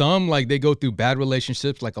gay. Some, like, they go through bad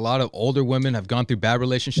relationships. Like a lot of older women have gone through bad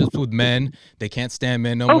relationships with men. They can't stand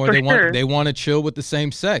men no more. They want to chill with the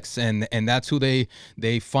same sex, and that's who they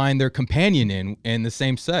find their companion in the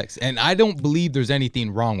same sex. And I don't believe there's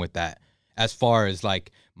anything wrong with that, as far as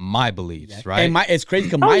like my beliefs, right? And it's crazy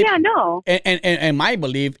because and my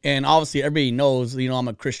belief, and obviously everybody knows, I'm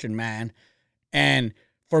a Christian man, and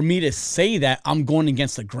for me to say that, I'm going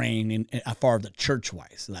against the grain in as far as the church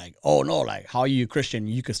wise. Like, oh no, like how are you Christian?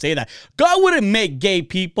 You could say that God wouldn't make gay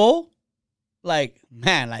people. Like,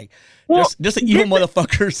 man, like there's evil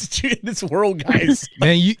motherfuckers in this world, guys.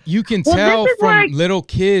 Man, you can tell from little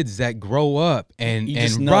kids that grow up and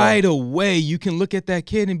right away you can look at that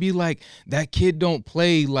kid and be like, that kid don't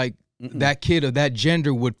play like that kid of that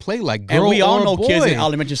gender would play like girl. And we all know boy. kids in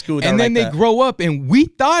elementary school that and then like they grow up and we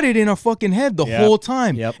thought it in our fucking head the whole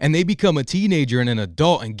time. Yep. And they become a teenager and an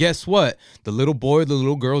adult, and guess what? The little boy, the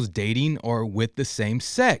little girl's dating or with the same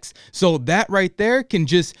sex. So that right there can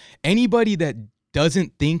just, anybody that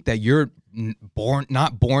doesn't think that you're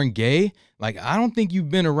not born gay, like, I don't think you've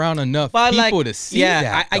been around enough people to see that.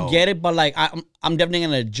 Yeah, I get it, but like I'm definitely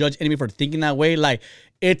gonna judge anybody for thinking that way. Like,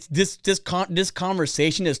 it's this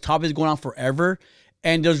conversation, this topic is going on forever,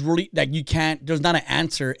 and there's really there's not an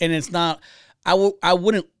answer, and it's not. I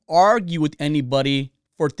wouldn't argue with anybody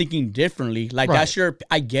for thinking differently. Like that's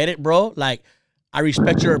I get it, bro. Like I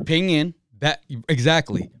respect your opinion. That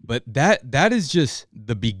exactly, but that is just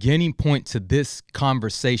the beginning point to this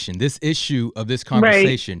conversation, this issue of this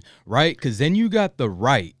conversation, right? Because then you got the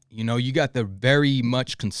right, you got the very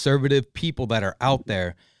much conservative people that are out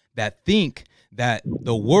there that think that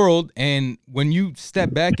the world, and when you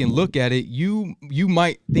step back and look at it, you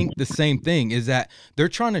might think the same thing, is that they're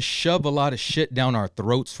trying to shove a lot of shit down our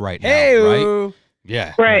throats right now, right?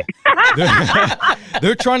 Yeah. Right.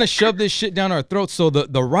 They're trying to shove this shit down our throats. So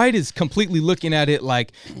the right is completely looking at it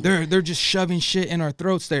like they're just shoving shit in our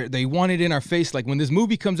throats. They want it in our face. Like when this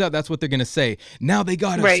movie comes out, that's what they're gonna say. Now they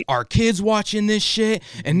got our kids watching this shit,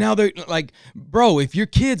 and now they're like, bro, if your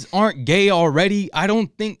kids aren't gay already, I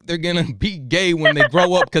don't think they're gonna be gay when they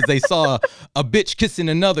grow up because they saw a bitch kissing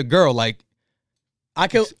another girl. Like,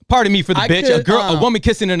 pardon me for the bitch, a woman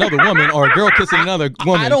kissing another woman, or a girl kissing another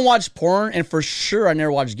woman. I don't watch porn, and for sure I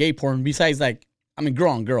never watched gay porn. Besides, like, I mean,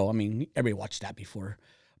 girl on girl. I mean, everybody watched that before.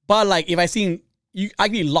 But like, if I seen I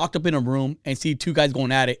can be locked up in a room and see two guys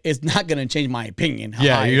going at it, it's not gonna change my opinion.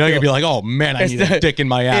 Yeah, you're not gonna be like, oh man, I need a dick in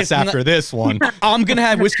my ass after this one. I'm gonna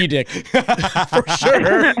have whiskey dick for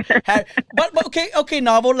sure. But okay,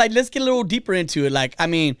 novel. Like, let's get a little deeper into it. Like, I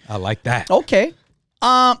mean, I like that. Okay,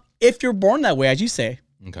 if you're born that way, as you say,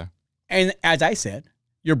 okay, and as I said,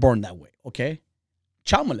 you're born that way. Okay,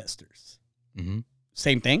 child molesters,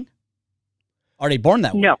 same thing. Are they born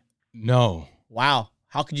that way? No. Wow.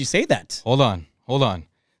 How could you say that? Hold on.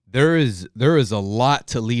 There is a lot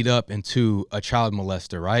to lead up into a child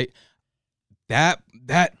molester, right?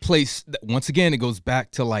 That place, once again, it goes back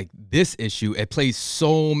to like this issue. It plays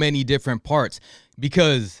so many different parts,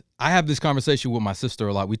 because I have this conversation with my sister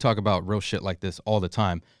a lot. We talk about real shit like this all the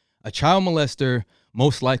time. A child molester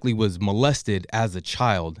most likely was molested as a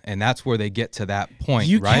child, and that's where they get to that point.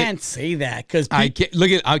 You can't say that, because I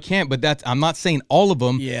can't. But I'm not saying all of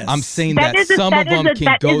them. Yes. I'm saying that some of them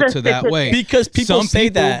can go to that way, because people say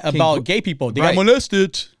that about gay people. They got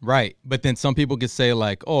molested, right? But then some people could say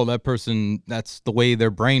like, oh, that person, that's the way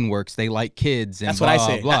their brain works. They like kids, and that's blah, what I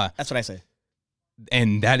say. Blah. That's what I say,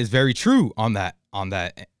 and that is very true on that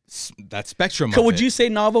spectrum. So would you say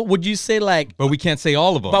novel? Would you say like? But we can't say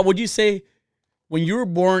all of them. But would you say, when you were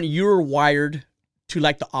born, you were wired to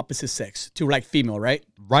like the opposite sex, to like female, right?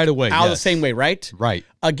 Right away. Out the yes. same way, right? Right.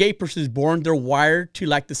 A gay person is born, they're wired to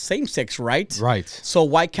like the same sex, right? Right. So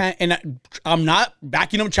why can't, I'm not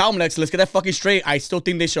backing up child molesters. Let's get that fucking straight. I still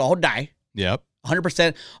think they should all die. Yep.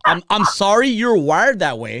 100%. I'm sorry you're wired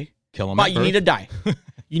that way, Kill them. but you need to die.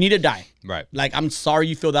 You need to die. Right. Like, I'm sorry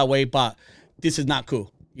you feel that way, but this is not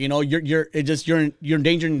cool. You know, you're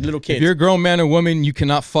endangering little kids. If you're a grown man or woman, you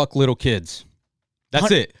cannot fuck little kids. That's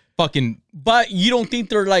it. Fucking. But you don't think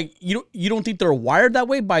they're like you don't think they're wired that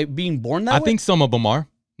way by being born that way? I think some of them are.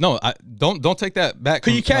 No, don't take that back.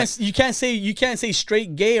 Because you can't say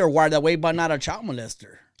straight gay or wired that way, but not a child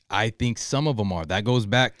molester. I think some of them are. That goes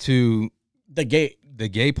back to The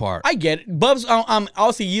gay part. I get it, Bubs.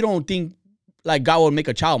 Obviously, you don't think like God would make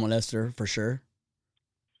a child molester for sure.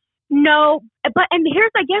 No, but and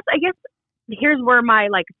I guess here's where my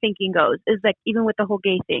like thinking goes is like even with the whole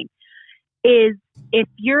gay thing is if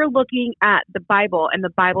you're looking at the Bible and the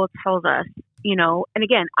Bible tells us, you know, and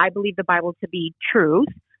again, I believe the Bible to be truth,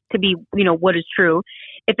 to be, you know, what is true.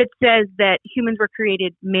 If it says that humans were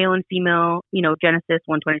created male and female, you know, Genesis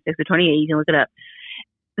 1:26 to 28, you can look it up.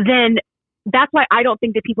 Then that's why I don't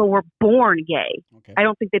think that people were born gay. Okay. I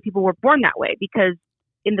don't think that people were born that way because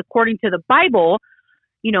according to the Bible,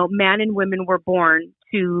 you know, man and women were born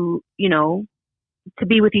to, you know, to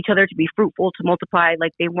be with each other, to be fruitful, to multiply.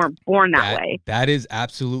 Like they weren't born that way. That is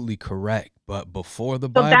absolutely correct. But before the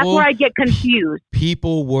So Bible, that's where I get confused.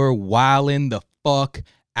 People were wilding the fuck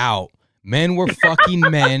out. Men were fucking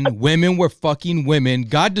men. Women were fucking women.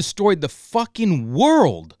 God destroyed the fucking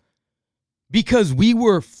world because we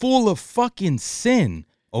were full of fucking sin.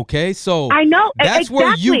 Okay, so I know that's exactly,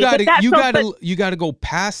 where you gotta go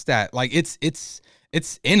past that. Like it's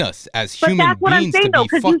in us as but human that's what beings I'm saying, to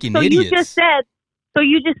be though, fucking idiots.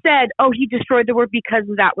 You just said, oh, he destroyed the world because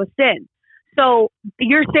that was sin. So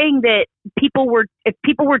you're saying that if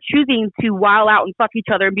people were choosing to wild out and fuck each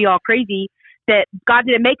other and be all crazy, that God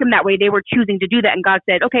didn't make them that way. They were choosing to do that. And God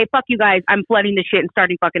said, okay, fuck you guys. I'm flooding the shit and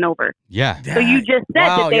starting fucking over. Yeah. So you just said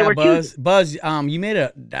that they were choosing. Buzz, you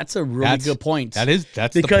made that's a really good point. That's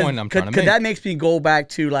the point I'm trying to make. Because that makes me go back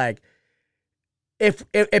to like, if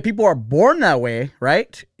people are born that way,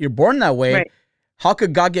 right? You're born that way. Right. How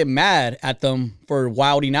could God get mad at them for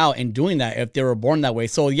wilding out and doing that if they were born that way?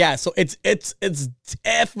 So yeah, so it's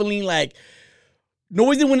definitely like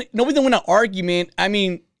nobody's gonna win an argument. I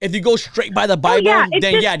mean, if you go straight by the Bible,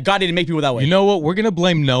 then God didn't make people that way. You know what? We're gonna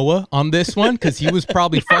blame Noah on this one because he was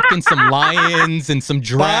probably fucking some lions and some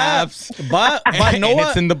giraffes. But and Noah,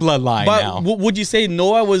 it's in the bloodline now. Would you say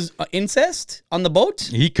Noah was incest on the boat?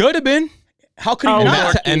 He could have been. How could you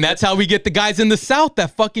not? And that's how we get the guys in the South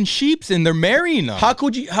that fucking sheeps and they're marrying them. How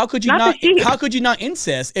could you not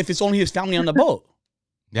incest if it's only his family on the boat?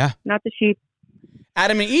 Yeah. Not the sheep.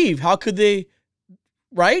 Adam and Eve, how could they,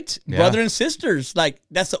 right? Yeah. Brother and sisters, like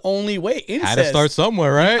that's the only way. Incest. Had to start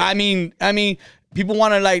somewhere, right? I mean, people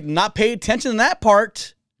want to like not pay attention to that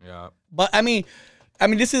part. Yeah. But I mean,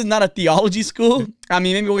 this is not a theology school. I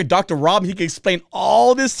mean, maybe we'll get Dr. Rob. He can explain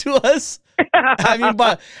all this to us. I mean,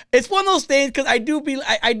 but it's one of those things because I do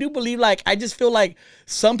believe like I just feel like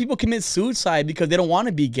some people commit suicide because they don't want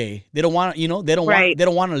to be gay. They don't want to, they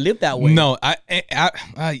don't want to live that way. No,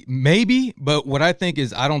 I maybe, but what I think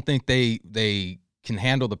is I don't think they can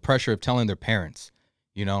handle the pressure of telling their parents,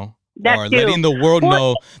 letting the world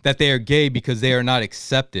know that they are gay because they are not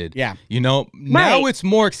accepted. Yeah. Now it's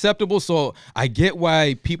more acceptable. So I get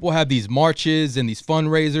why people have these marches and these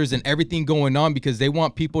fundraisers and everything going on because they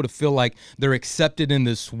want people to feel like they're accepted in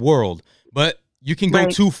this world. But you can go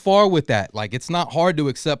too far with that. Like it's not hard to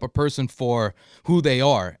accept a person for who they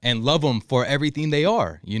are and love them for everything they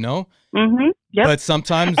are, Mm-hmm. Yep. But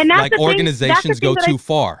sometimes like organizations go too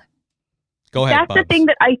far. Go ahead, That's the thing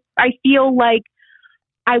that I feel like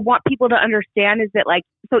I want people to understand is that like,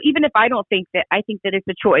 so even if I don't think that, I think that it's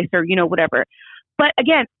a choice or, whatever. But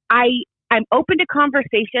again, I'm open to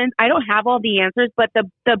conversations. I don't have all the answers, but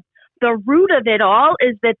the root of it all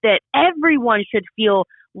is that everyone should feel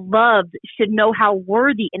loved, should know how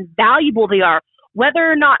worthy and valuable they are,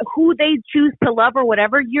 whether or not who they choose to love or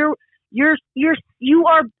whatever. You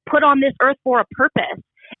are put on this earth for a purpose.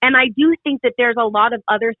 And I do think that there's a lot of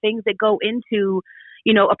other things that go into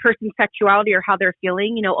a person's sexuality or how they're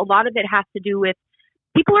feeling. A lot of it has to do with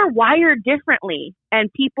people are wired differently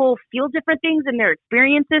and people feel different things in their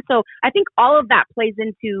experiences. So I think all of that plays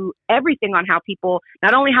into everything on how people,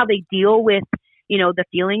 not only how they deal with, the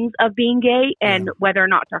feelings of being gay and whether or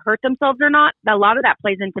not to hurt themselves or not. A lot of that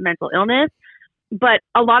plays into mental illness, but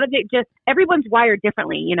a lot of it just, everyone's wired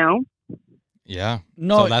differently, Yeah.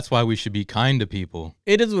 No, so that's why we should be kind to people.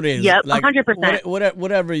 It is what it is. Yep, like, 100%.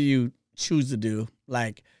 Whatever you choose to do.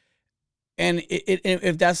 Like, and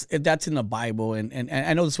if that's in the Bible, and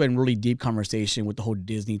I know this went in really deep conversation with the whole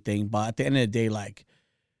Disney thing, but at the end of the day, like,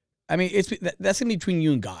 I mean, that's gonna be between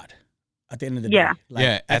you and God. At the end of the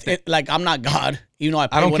day, like I'm not God. You know,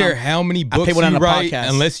 I don't care how many books you write,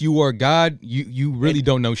 unless you are God, you really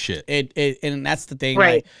don't know shit. And that's the thing,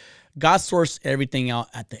 right? Like, God sorts everything out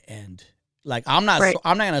at the end. Like I'm not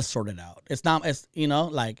gonna sort it out. It's not. It's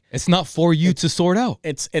like it's not for you to sort out.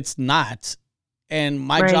 It's not. And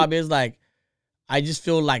my job is like, I just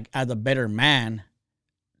feel like as a better man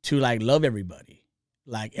to like love everybody.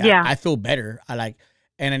 Like I feel better. I like.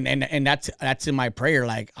 And that's in my prayer.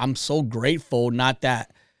 Like I'm so grateful, not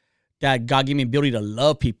that God gave me the ability to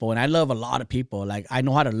love people, and I love a lot of people. Like I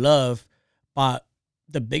know how to love, but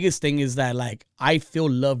the biggest thing is that like I feel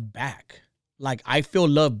love back. Like I feel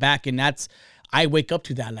love back, and I wake up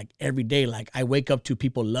to that like every day. Like I wake up to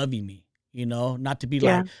people loving me. Not to be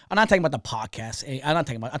like, I'm not talking about the podcast. I'm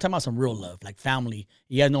talking about some real love, like family.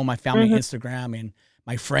 You guys know my family on Instagram and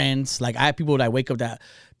my friends. Like I have people that I wake up that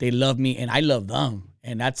they love me and I love them.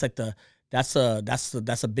 And that's like that's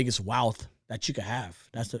the biggest wealth that you could have.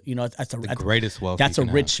 That's the greatest wealth. That's a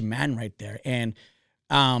rich man right there. And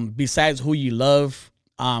besides who you love,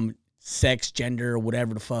 sex, gender,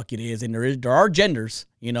 whatever the fuck it is, and there are genders,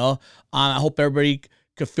 I hope everybody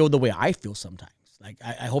could feel the way I feel sometimes. Like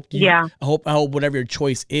I hope I hope whatever your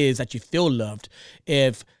choice is that you feel loved.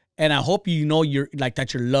 And I hope you're like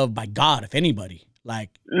that you're loved by God, if anybody.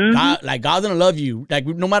 Like God, like God's gonna love you. Like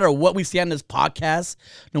no matter what we see on this podcast,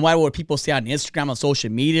 no matter what people say on Instagram, on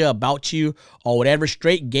social media about you or whatever,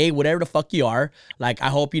 straight, gay, whatever the fuck you are. Like I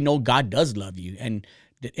hope God does love you, and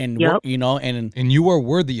and you are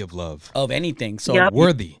worthy of love, of anything. So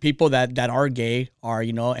worthy people that are gay are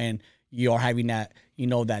and you are having that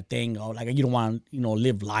that thing, or like you don't want to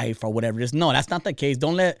live life or whatever it is. No, that's not the case.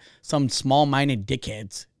 Don't let some small-minded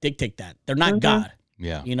dickheads dictate that. They're not God.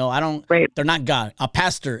 Yeah. I don't, they're not God. A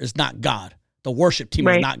pastor is not God. The worship team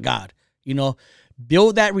is not God.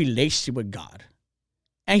 Build that relationship with God.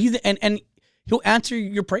 And he'll answer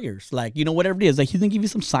your prayers. Like, whatever it is, like he's going to give you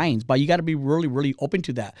some signs, but you got to be really, really open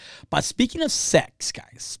to that. But speaking of sex,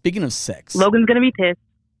 guys, Logan's going to be pissed.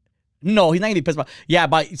 No, he's not going to be pissed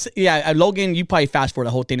about Logan, you probably fast forward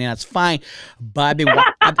the whole thing and that's fine. But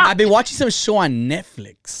I've been watching some show on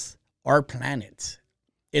Netflix, Our Planet.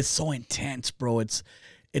 It's so intense, bro. It's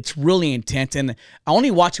really intense. And I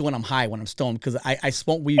only watch it when I'm high, when I'm stoned, because I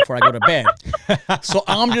smoke weed before I go to bed. So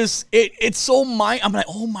I'm just, it's so I'm like,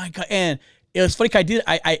 oh my God. And it was funny because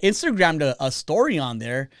I Instagrammed a story on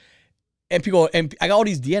there, and people, and I got all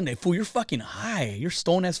these DMs, like, fool, you're fucking high. You're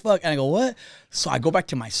stoned as fuck. And I go, what? So I go back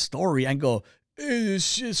to my story and go,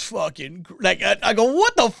 it's just fucking, like, I go,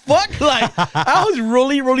 what the fuck? Like, I was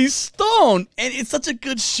really, really stoned. And it's such a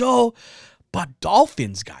good show. But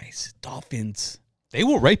dolphins, guys, they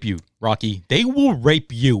will rape you, Rocky. They will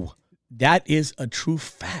rape you. That is a true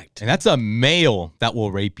fact. And that's a male that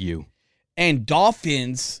will rape you. And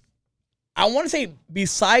dolphins, I want to say,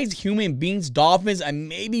 besides human beings, dolphins, and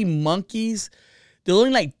maybe monkeys, there's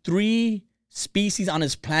only like 3 species on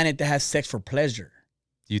this planet that has sex for pleasure.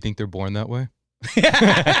 Do you think they're born that way?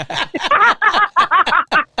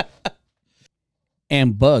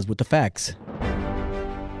 And Buzz with the facts.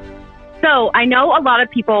 So I know a lot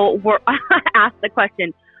of people were asked the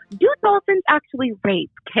question, do dolphins actually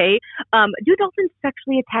rape? Okay. Do dolphins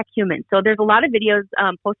sexually attack humans? So there's a lot of videos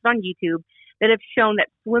posted on YouTube that have shown that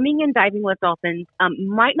swimming and diving with dolphins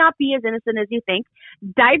might not be as innocent as you think.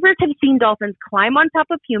 Divers have seen dolphins climb on top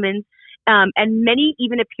of humans, and many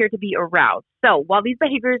even appear to be aroused. So while these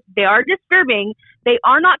behaviors, they are disturbing, they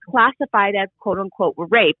are not classified as quote unquote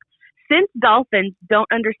rape. Since dolphins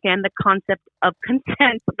don't understand the concept of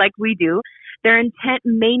consent like we do, their intent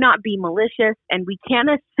may not be malicious, and we can't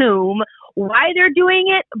assume why they're doing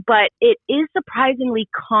it, but it is surprisingly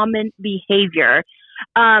common behavior.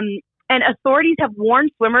 And authorities have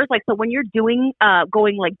warned swimmers, like, so when you're going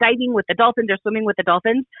like diving with the dolphins or swimming with the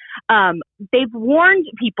dolphins, they've warned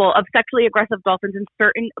people of sexually aggressive dolphins in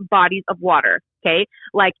certain bodies of water, okay?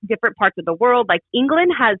 Like different parts of the world. Like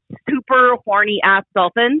England has super horny ass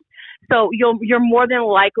dolphins. So you're more than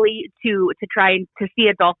likely to try to see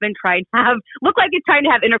a dolphin look like it's trying to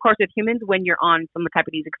have intercourse with humans when you're on some type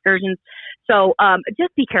of these excursions. So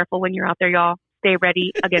just be careful when you're out there, y'all. Stay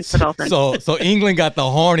ready against the dolphins. So England got the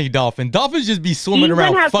horny dolphin. Dolphins just be swimming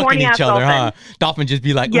around fucking each other, huh? Dolphins just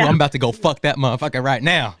be like, I'm about to go fuck that motherfucker right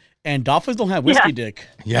now. And dolphins don't have whiskey dick.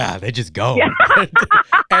 Yeah, they just go. Yeah.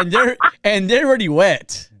 and they're already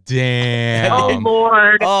wet. Damn. Oh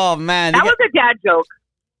Lord. Oh man. That was a dad joke.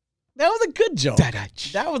 That was a good joke. Da-da.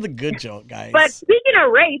 That was a good joke, guys. But speaking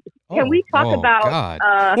of rape, can we talk about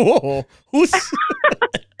God. Who's?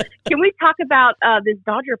 can we talk about this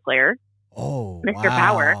Dodger player, Wow. Mr.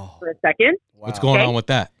 Bauer, for a second? What's going on with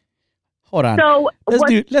that? Hold on. So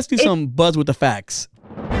Let's do some buzz with the facts.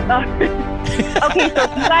 Okay, so if you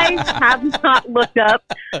guys have not looked up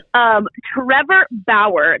Trevor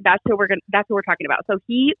Bauer, that's who we're talking about. So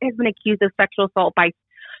he has been accused of sexual assault by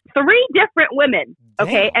 3 different women.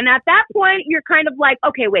 Okay, Damn. and at that point, you're kind of like,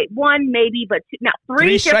 okay, wait, 1 maybe, but 2, now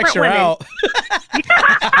 3 different women. Out.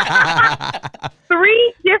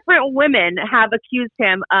 3 different women have accused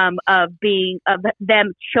him of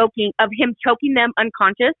him choking them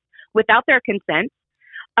unconscious without their consent.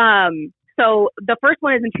 So the first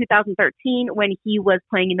one is in 2013 when he was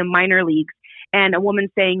playing in the minor leagues, and a woman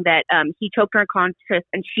saying that he choked her unconscious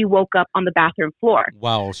and she woke up on the bathroom floor.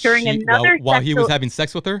 Wow. While he was having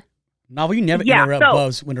sex with her? No, we never interrupt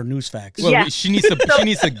Buzz when her news facts. Well, she needs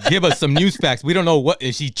to give us some news facts. We don't know what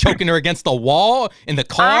is she choking her against the wall in the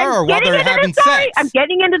car or while they're having sex. I'm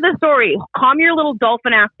getting into the story. Calm your little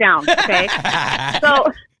dolphin ass down, okay? So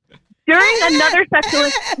during another sexual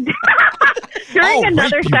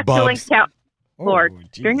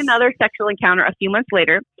encounter a few months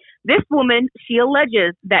later, this woman, she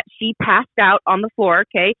alleges that she passed out on the floor,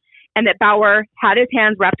 okay, and that Bauer had his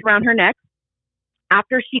hands wrapped around her neck.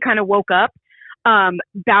 After she kind of woke up,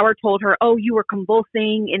 Bauer told her, "Oh, you were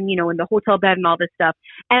convulsing in the hotel bed and all this stuff."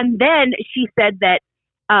 And then she said that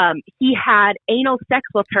he had anal sex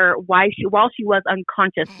with her while she was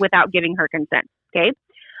unconscious without giving her consent. Okay.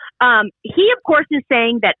 He, of course, is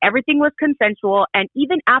saying that everything was consensual, and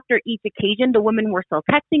even after each occasion, the women were still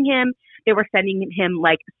texting him. They were sending him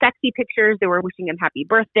like sexy pictures. They were wishing him happy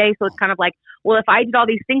birthday. So it's kind of like, well, if I did all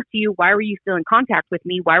these things to you, why were you still in contact with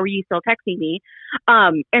me? Why were you still texting me?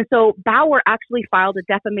 And so Bauer actually filed a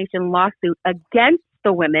defamation lawsuit against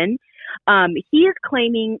the women. He is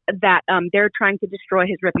claiming that they're trying to destroy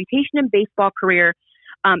his reputation and baseball career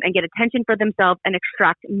and get attention for themselves and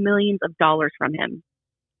extract millions of dollars from him.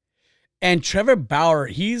 And Trevor Bauer,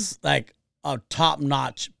 he's like a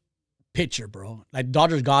top-notch pitcher, bro. Like,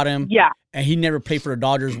 Dodgers got him. Yeah. And he never played for the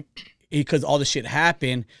Dodgers because all the shit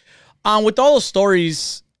happened. With all the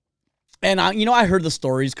stories, and I heard the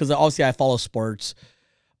stories because obviously I follow sports.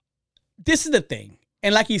 This is the thing.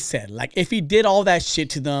 And like he said, like, if he did all that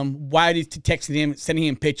shit to them, why did he texting him, sending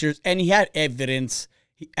him pictures? And he had evidence.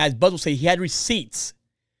 As Buzz will say, he had receipts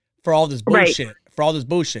for all this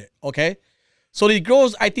bullshit. Okay? So these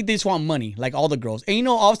girls, I think they just want money, like all the girls. And,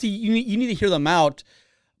 obviously, you need to hear them out.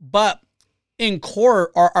 But in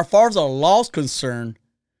court, as far as the law is concerned,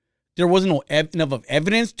 there wasn't enough of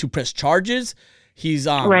evidence to press charges. He's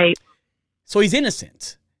right. So he's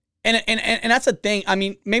innocent. And that's the thing. I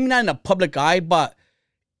mean, maybe not in the public eye, but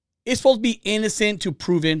it's supposed to be innocent to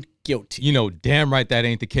proven guilty. Damn right that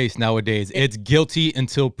ain't the case nowadays. It's guilty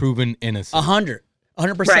until proven innocent.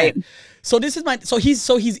 100%. Right. So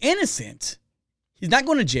he's innocent. He's not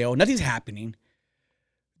going to jail. Nothing's happening.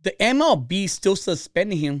 The MLB still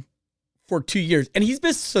suspending him for 2 years. And he's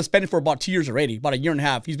been suspended for about 2 years already. About a year and a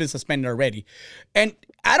half. He's been suspended already. And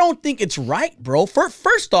I don't think it's right, bro.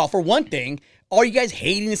 First off, for one thing, all you guys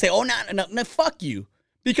hating and say, oh, no, fuck you.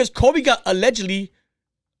 Because Kobe got allegedly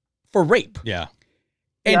for rape. Yeah.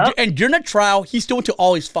 And during the trial, he still went to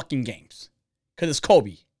all his fucking games. Because it's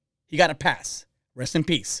Kobe. He got a pass. Rest in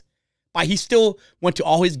peace. But he still went to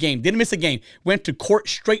all his games. Didn't miss a game. Went to court,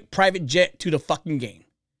 straight private jet to the fucking game.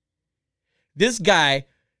 This guy,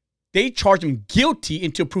 they charged him guilty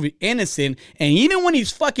until proven innocent. And even when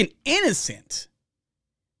he's fucking innocent,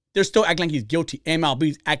 they're still acting like he's guilty.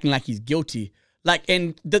 MLB's acting like he's guilty. Like,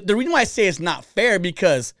 and the reason why I say it's not fair,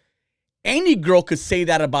 because any girl could say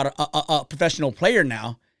that about a professional player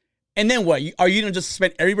now. And then what? Are you going to just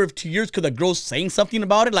suspend everybody for 2 years because a girl's saying something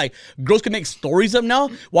about it? Like, girls can make stories up now.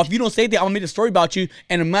 Well, if you don't say that, I'm going to make a story about you.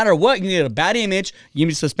 And no matter what, you get a bad image. You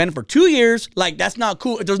need to suspend for 2 years. Like, that's not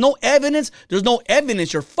cool. If there's no evidence,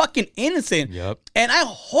 You're fucking innocent. Yep. And I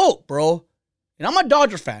hope, bro, and I'm a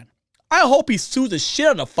Dodger fan, I hope he sues the shit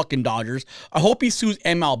out of the fucking Dodgers. I hope he sues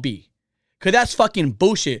MLB. Because that's fucking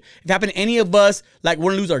bullshit. If it happened to any of us, like,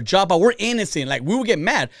 we're going to lose our job, but we're innocent. Like, we would get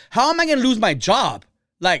mad. How am I going to lose my job?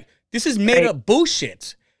 Like, this is made up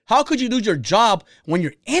bullshit. How could you lose your job when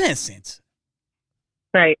you're innocent?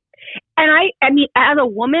 Right. And I mean, as a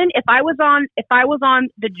woman, if I was on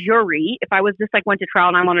the jury, if I was just like went to trial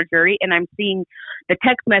and I'm on a jury and I'm seeing the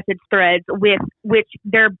text message threads with which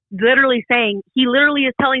they're literally saying, he literally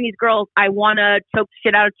is telling these girls, I want to choke the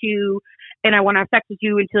shit out of you and I want to have sex with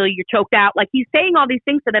you until you're choked out. Like, he's saying all these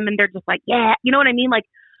things to them and they're just like, yeah, you know what I mean? Like,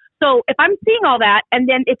 So if I'm seeing all that and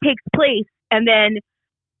then it takes place, and then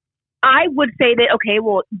I would say that, okay,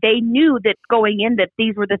 well, they knew that going in that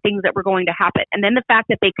these were the things that were going to happen. And then the fact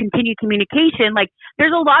that they continue communication, like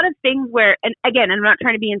there's a lot of things where, and again, I'm not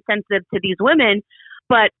trying to be insensitive to these women,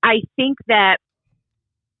 but I think that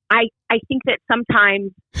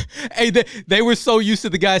sometimes Hey, they were so used to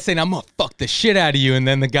the guy saying, "I'm gonna fuck the shit out of you," and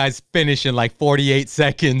then the guy's finish in like 48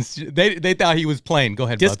 seconds. They thought he was playing. Go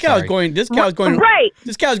ahead. This guy was going. This guy was going. Right.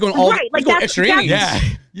 This guy was going all. Right, like going that's- extra innings.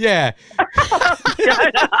 Yeah.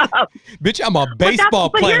 shut up. Bitch, I'm a baseball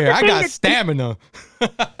but here's player. the I thing got that's- stamina.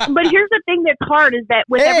 But here's the thing that's hard is that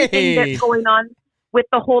with everything that's going on with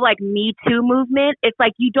the whole like Me Too movement, it's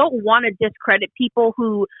like you don't want to discredit people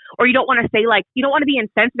who, or you don't want to say like, you don't want to be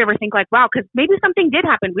insensitive or think like, wow, because maybe something did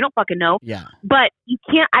happen. We don't fucking know. Yeah. But you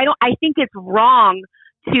can't, I think it's wrong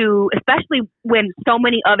to, especially when so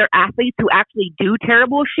many other athletes who actually do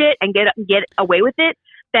terrible shit and get away with it,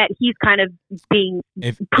 that he's kind of being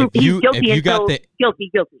proved he's guilty and so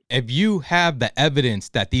guilty. If you have the evidence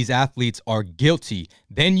that these athletes are guilty,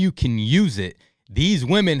 then you can use it. These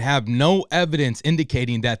women have no evidence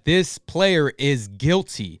indicating that this player is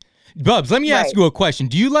guilty. Bubs, let me ask you a question.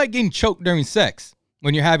 Do you like getting choked during sex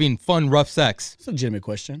when you're having fun, rough sex? It's a legitimate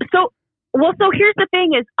question. So here's the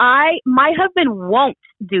thing is my husband won't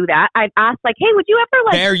do that. I've asked like, hey, would you ever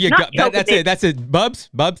like, there you not go. choke That's a it. That's it. Bubs,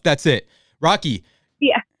 that's it. Rocky.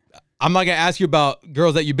 Yeah. I'm not going to ask you about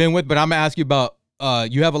girls that you've been with, but I'm going to ask you about,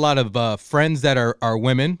 you have a lot of friends that are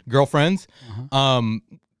women, girlfriends.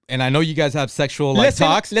 And I know you guys have sexual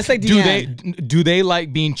talks. Let's say do they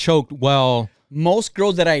like being choked? Well, most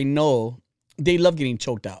girls that I know, they love getting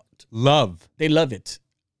choked out. They love it.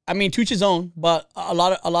 I mean, to each his own, but a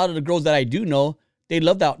lot of the girls that I do know, they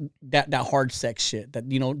love that hard sex shit.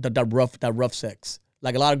 That, you know, that rough sex.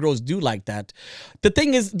 Like a lot of girls do like that. The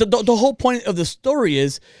thing is, the whole point of the story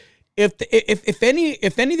is, if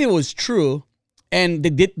anything was true, and they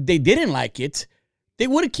didn't like it, they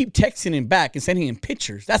wouldn't keep texting him back and sending him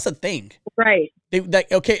pictures. That's the thing. Right.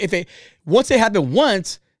 Once it happened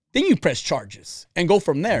once, then you press charges and go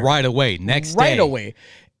from there. Right away. Next day. Right away.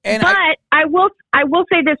 And but I will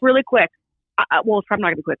say this really quick. Well, it's probably not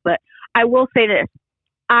gonna be quick, but I will say this.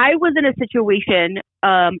 I was in a situation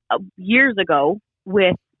years ago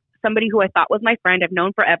with somebody who I thought was my friend. I've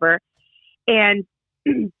known forever, and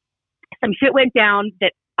some shit went down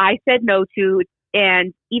that I said no to.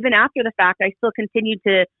 And even after the fact, I still continued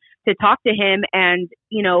to talk to him, and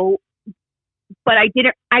you know, but I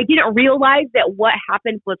didn't realize that what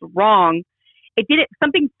happened was wrong.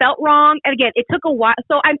 Something felt wrong, and again, it took a while.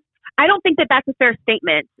 So I don't think that that's a fair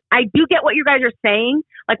statement. I do get what you guys are saying,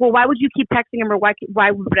 like, well, why would you keep texting him, or why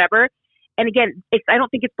whatever. And again, I don't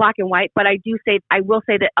think it's black and white, but I will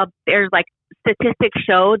say that there's like statistics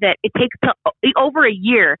show that it takes over a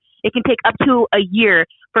year. It can take up to a year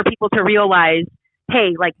for people to realize,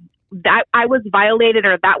 hey, like that I was violated,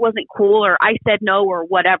 or that wasn't cool, or I said no, or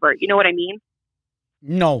whatever. You know what I mean?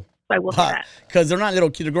 No. So I will say that. Because they're not little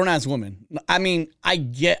kids, they're grown ass women. I mean, I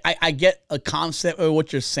get a concept of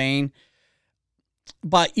what you're saying,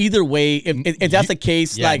 but either way, if that's the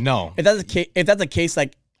case, if that's the case,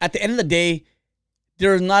 like at the end of the day,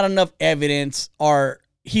 there's not enough evidence, or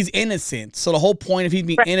he's innocent. So the whole point of him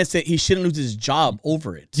being innocent, he shouldn't lose his job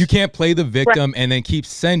over it. You can't play the victim and then keep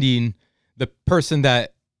sending the person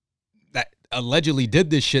that allegedly did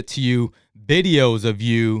this shit to you videos of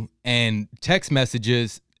you and text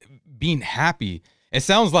messages being happy. It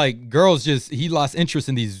sounds like girls he lost interest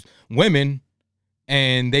in these women,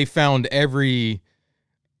 and they found every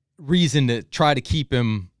reason to try to keep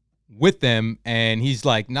him with them, and he's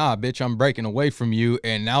like, nah, bitch, I'm breaking away from you,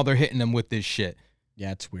 and now they're hitting him with this shit.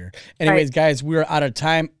 Yeah, it's weird. Anyways, guys, we're out of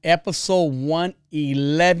time. Episode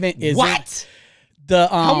 111 is what?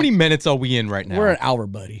 How many minutes are we in right now? We're an hour,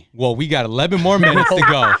 buddy. Well, we got 11 more minutes to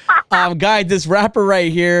go. Guys, this rapper right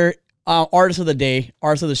here, artist of the day,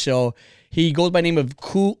 artist of the show, he goes by the name of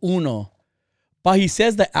Ku Uno. But he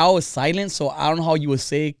says the owl is silent, so I don't know how you would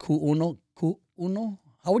say Ku Uno. Ku Uno?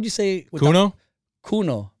 How would you say? Kuno?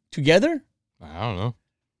 Kuno. Together? I don't know.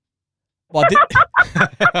 Well,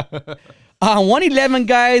 111,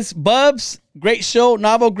 guys. Bubs, great show.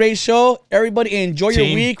 Navo, great show. Everybody enjoy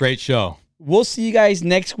your week. Great show. We'll see you guys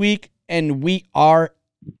next week, and we are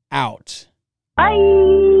out. Bye.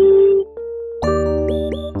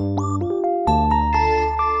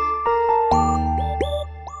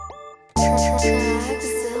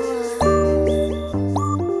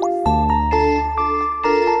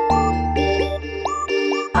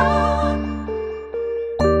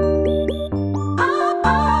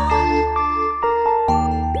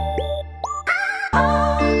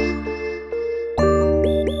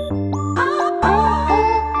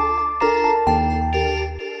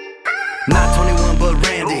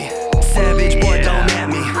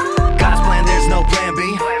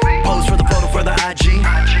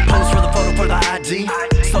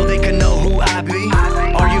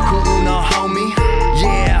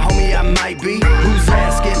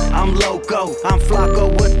 loco. I'm flaco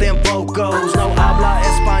with them vocals. No habla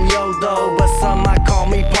español though, but some might call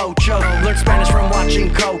me Pocho. Learned Spanish from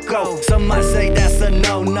watching Coco. Some might say that's a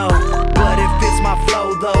no-no, but it fits my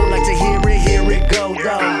flow though. Like to hear it go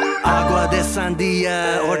though. Agua de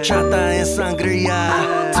sandía, horchata en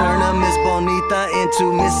sangría. Turn a Miss Bonita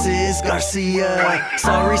into Mrs. Garcia.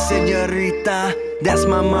 Sorry, señorita, that's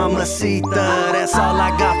my mamacita. That's all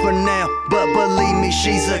I got for now, but believe me,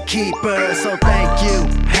 she's a keeper. So thank you,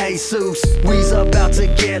 Jesus. We's about to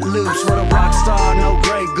get loose. What a rock star, no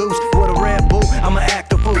Grey Goose. What a Red Bull, I'ma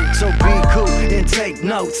act a fool. So be cool and take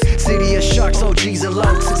notes. City of sharks, OGs and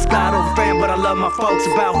lokes. It's God over fan, but I love my folks.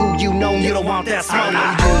 About who you know, you don't want that smoke.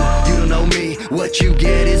 You don't know me. What you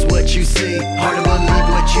get is what you see. Hard to believe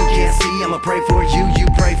what you can't see. I'ma pray for you, you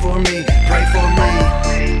pray for me. Pray for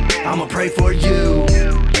me, I'ma pray for you.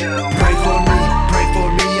 Pray for me,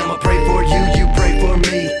 I'ma pray for you, you pray for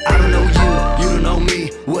me. I don't know you don't know me.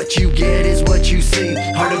 What you get is what you see.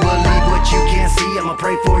 Hard to believe what you can't see. I'ma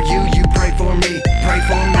pray for you, you pray for me. Pray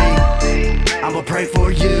for me, I'ma pray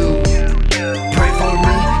for you. Pray for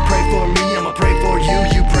me, I'ma pray for you,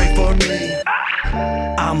 you pray for me.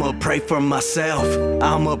 I'ma pray for myself,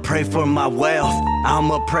 I'ma pray for my wealth,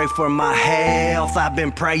 I'ma pray for my health. I've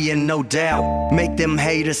been praying, no doubt. Make them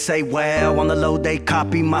haters say, well, on the low they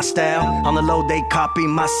copy my style, on the low they copy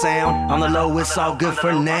my sound, on the low it's all good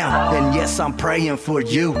for now. And yes, I'm praying for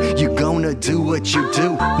you, you gonna do what you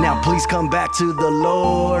do. Now please come back to the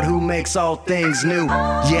Lord who makes all things new.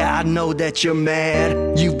 Yeah, I know that you're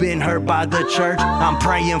mad, you've been hurt by the church. I'm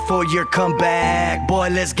praying for your comeback, boy,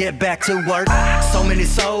 let's get back to work. So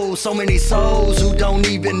many souls who don't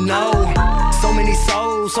even know. So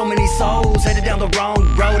many souls headed down the wrong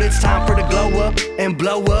road. It's time for the glow up and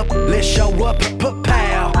blow up. Let's show up,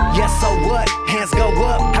 pow. Yes, so what? Hands go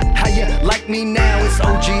up. How you like me now? It's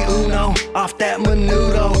OG Uno. Off that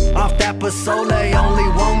Menudo, off that Pasole. Only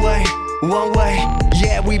one way.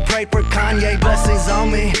 Yeah, we pray for Kanye, blessings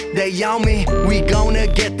on me, they on me. We gonna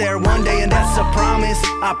get there one day, and that's a promise.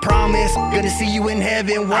 I promise, gonna see you in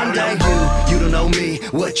heaven one day. You don't know me.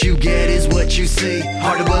 What you get is what you see.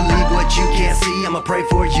 Hard to believe what you can't see. I'ma pray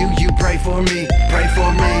for you, you pray for me. Pray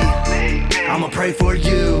for me, I'ma pray for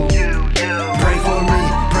you. Pray for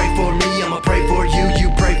me, I'ma pray for you,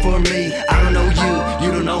 you pray for me. I don't know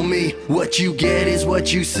you don't know me. What you get is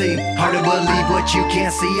what you see. Hard to believe what you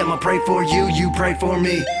can't see. I'ma pray for you, you pray for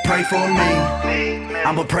me. Pray for me,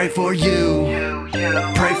 I'ma pray for you.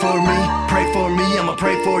 Pray for me, I'ma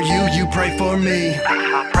pray for you, you pray for me.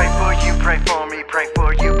 I pray for you, pray for me, pray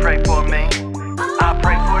for you, pray for me.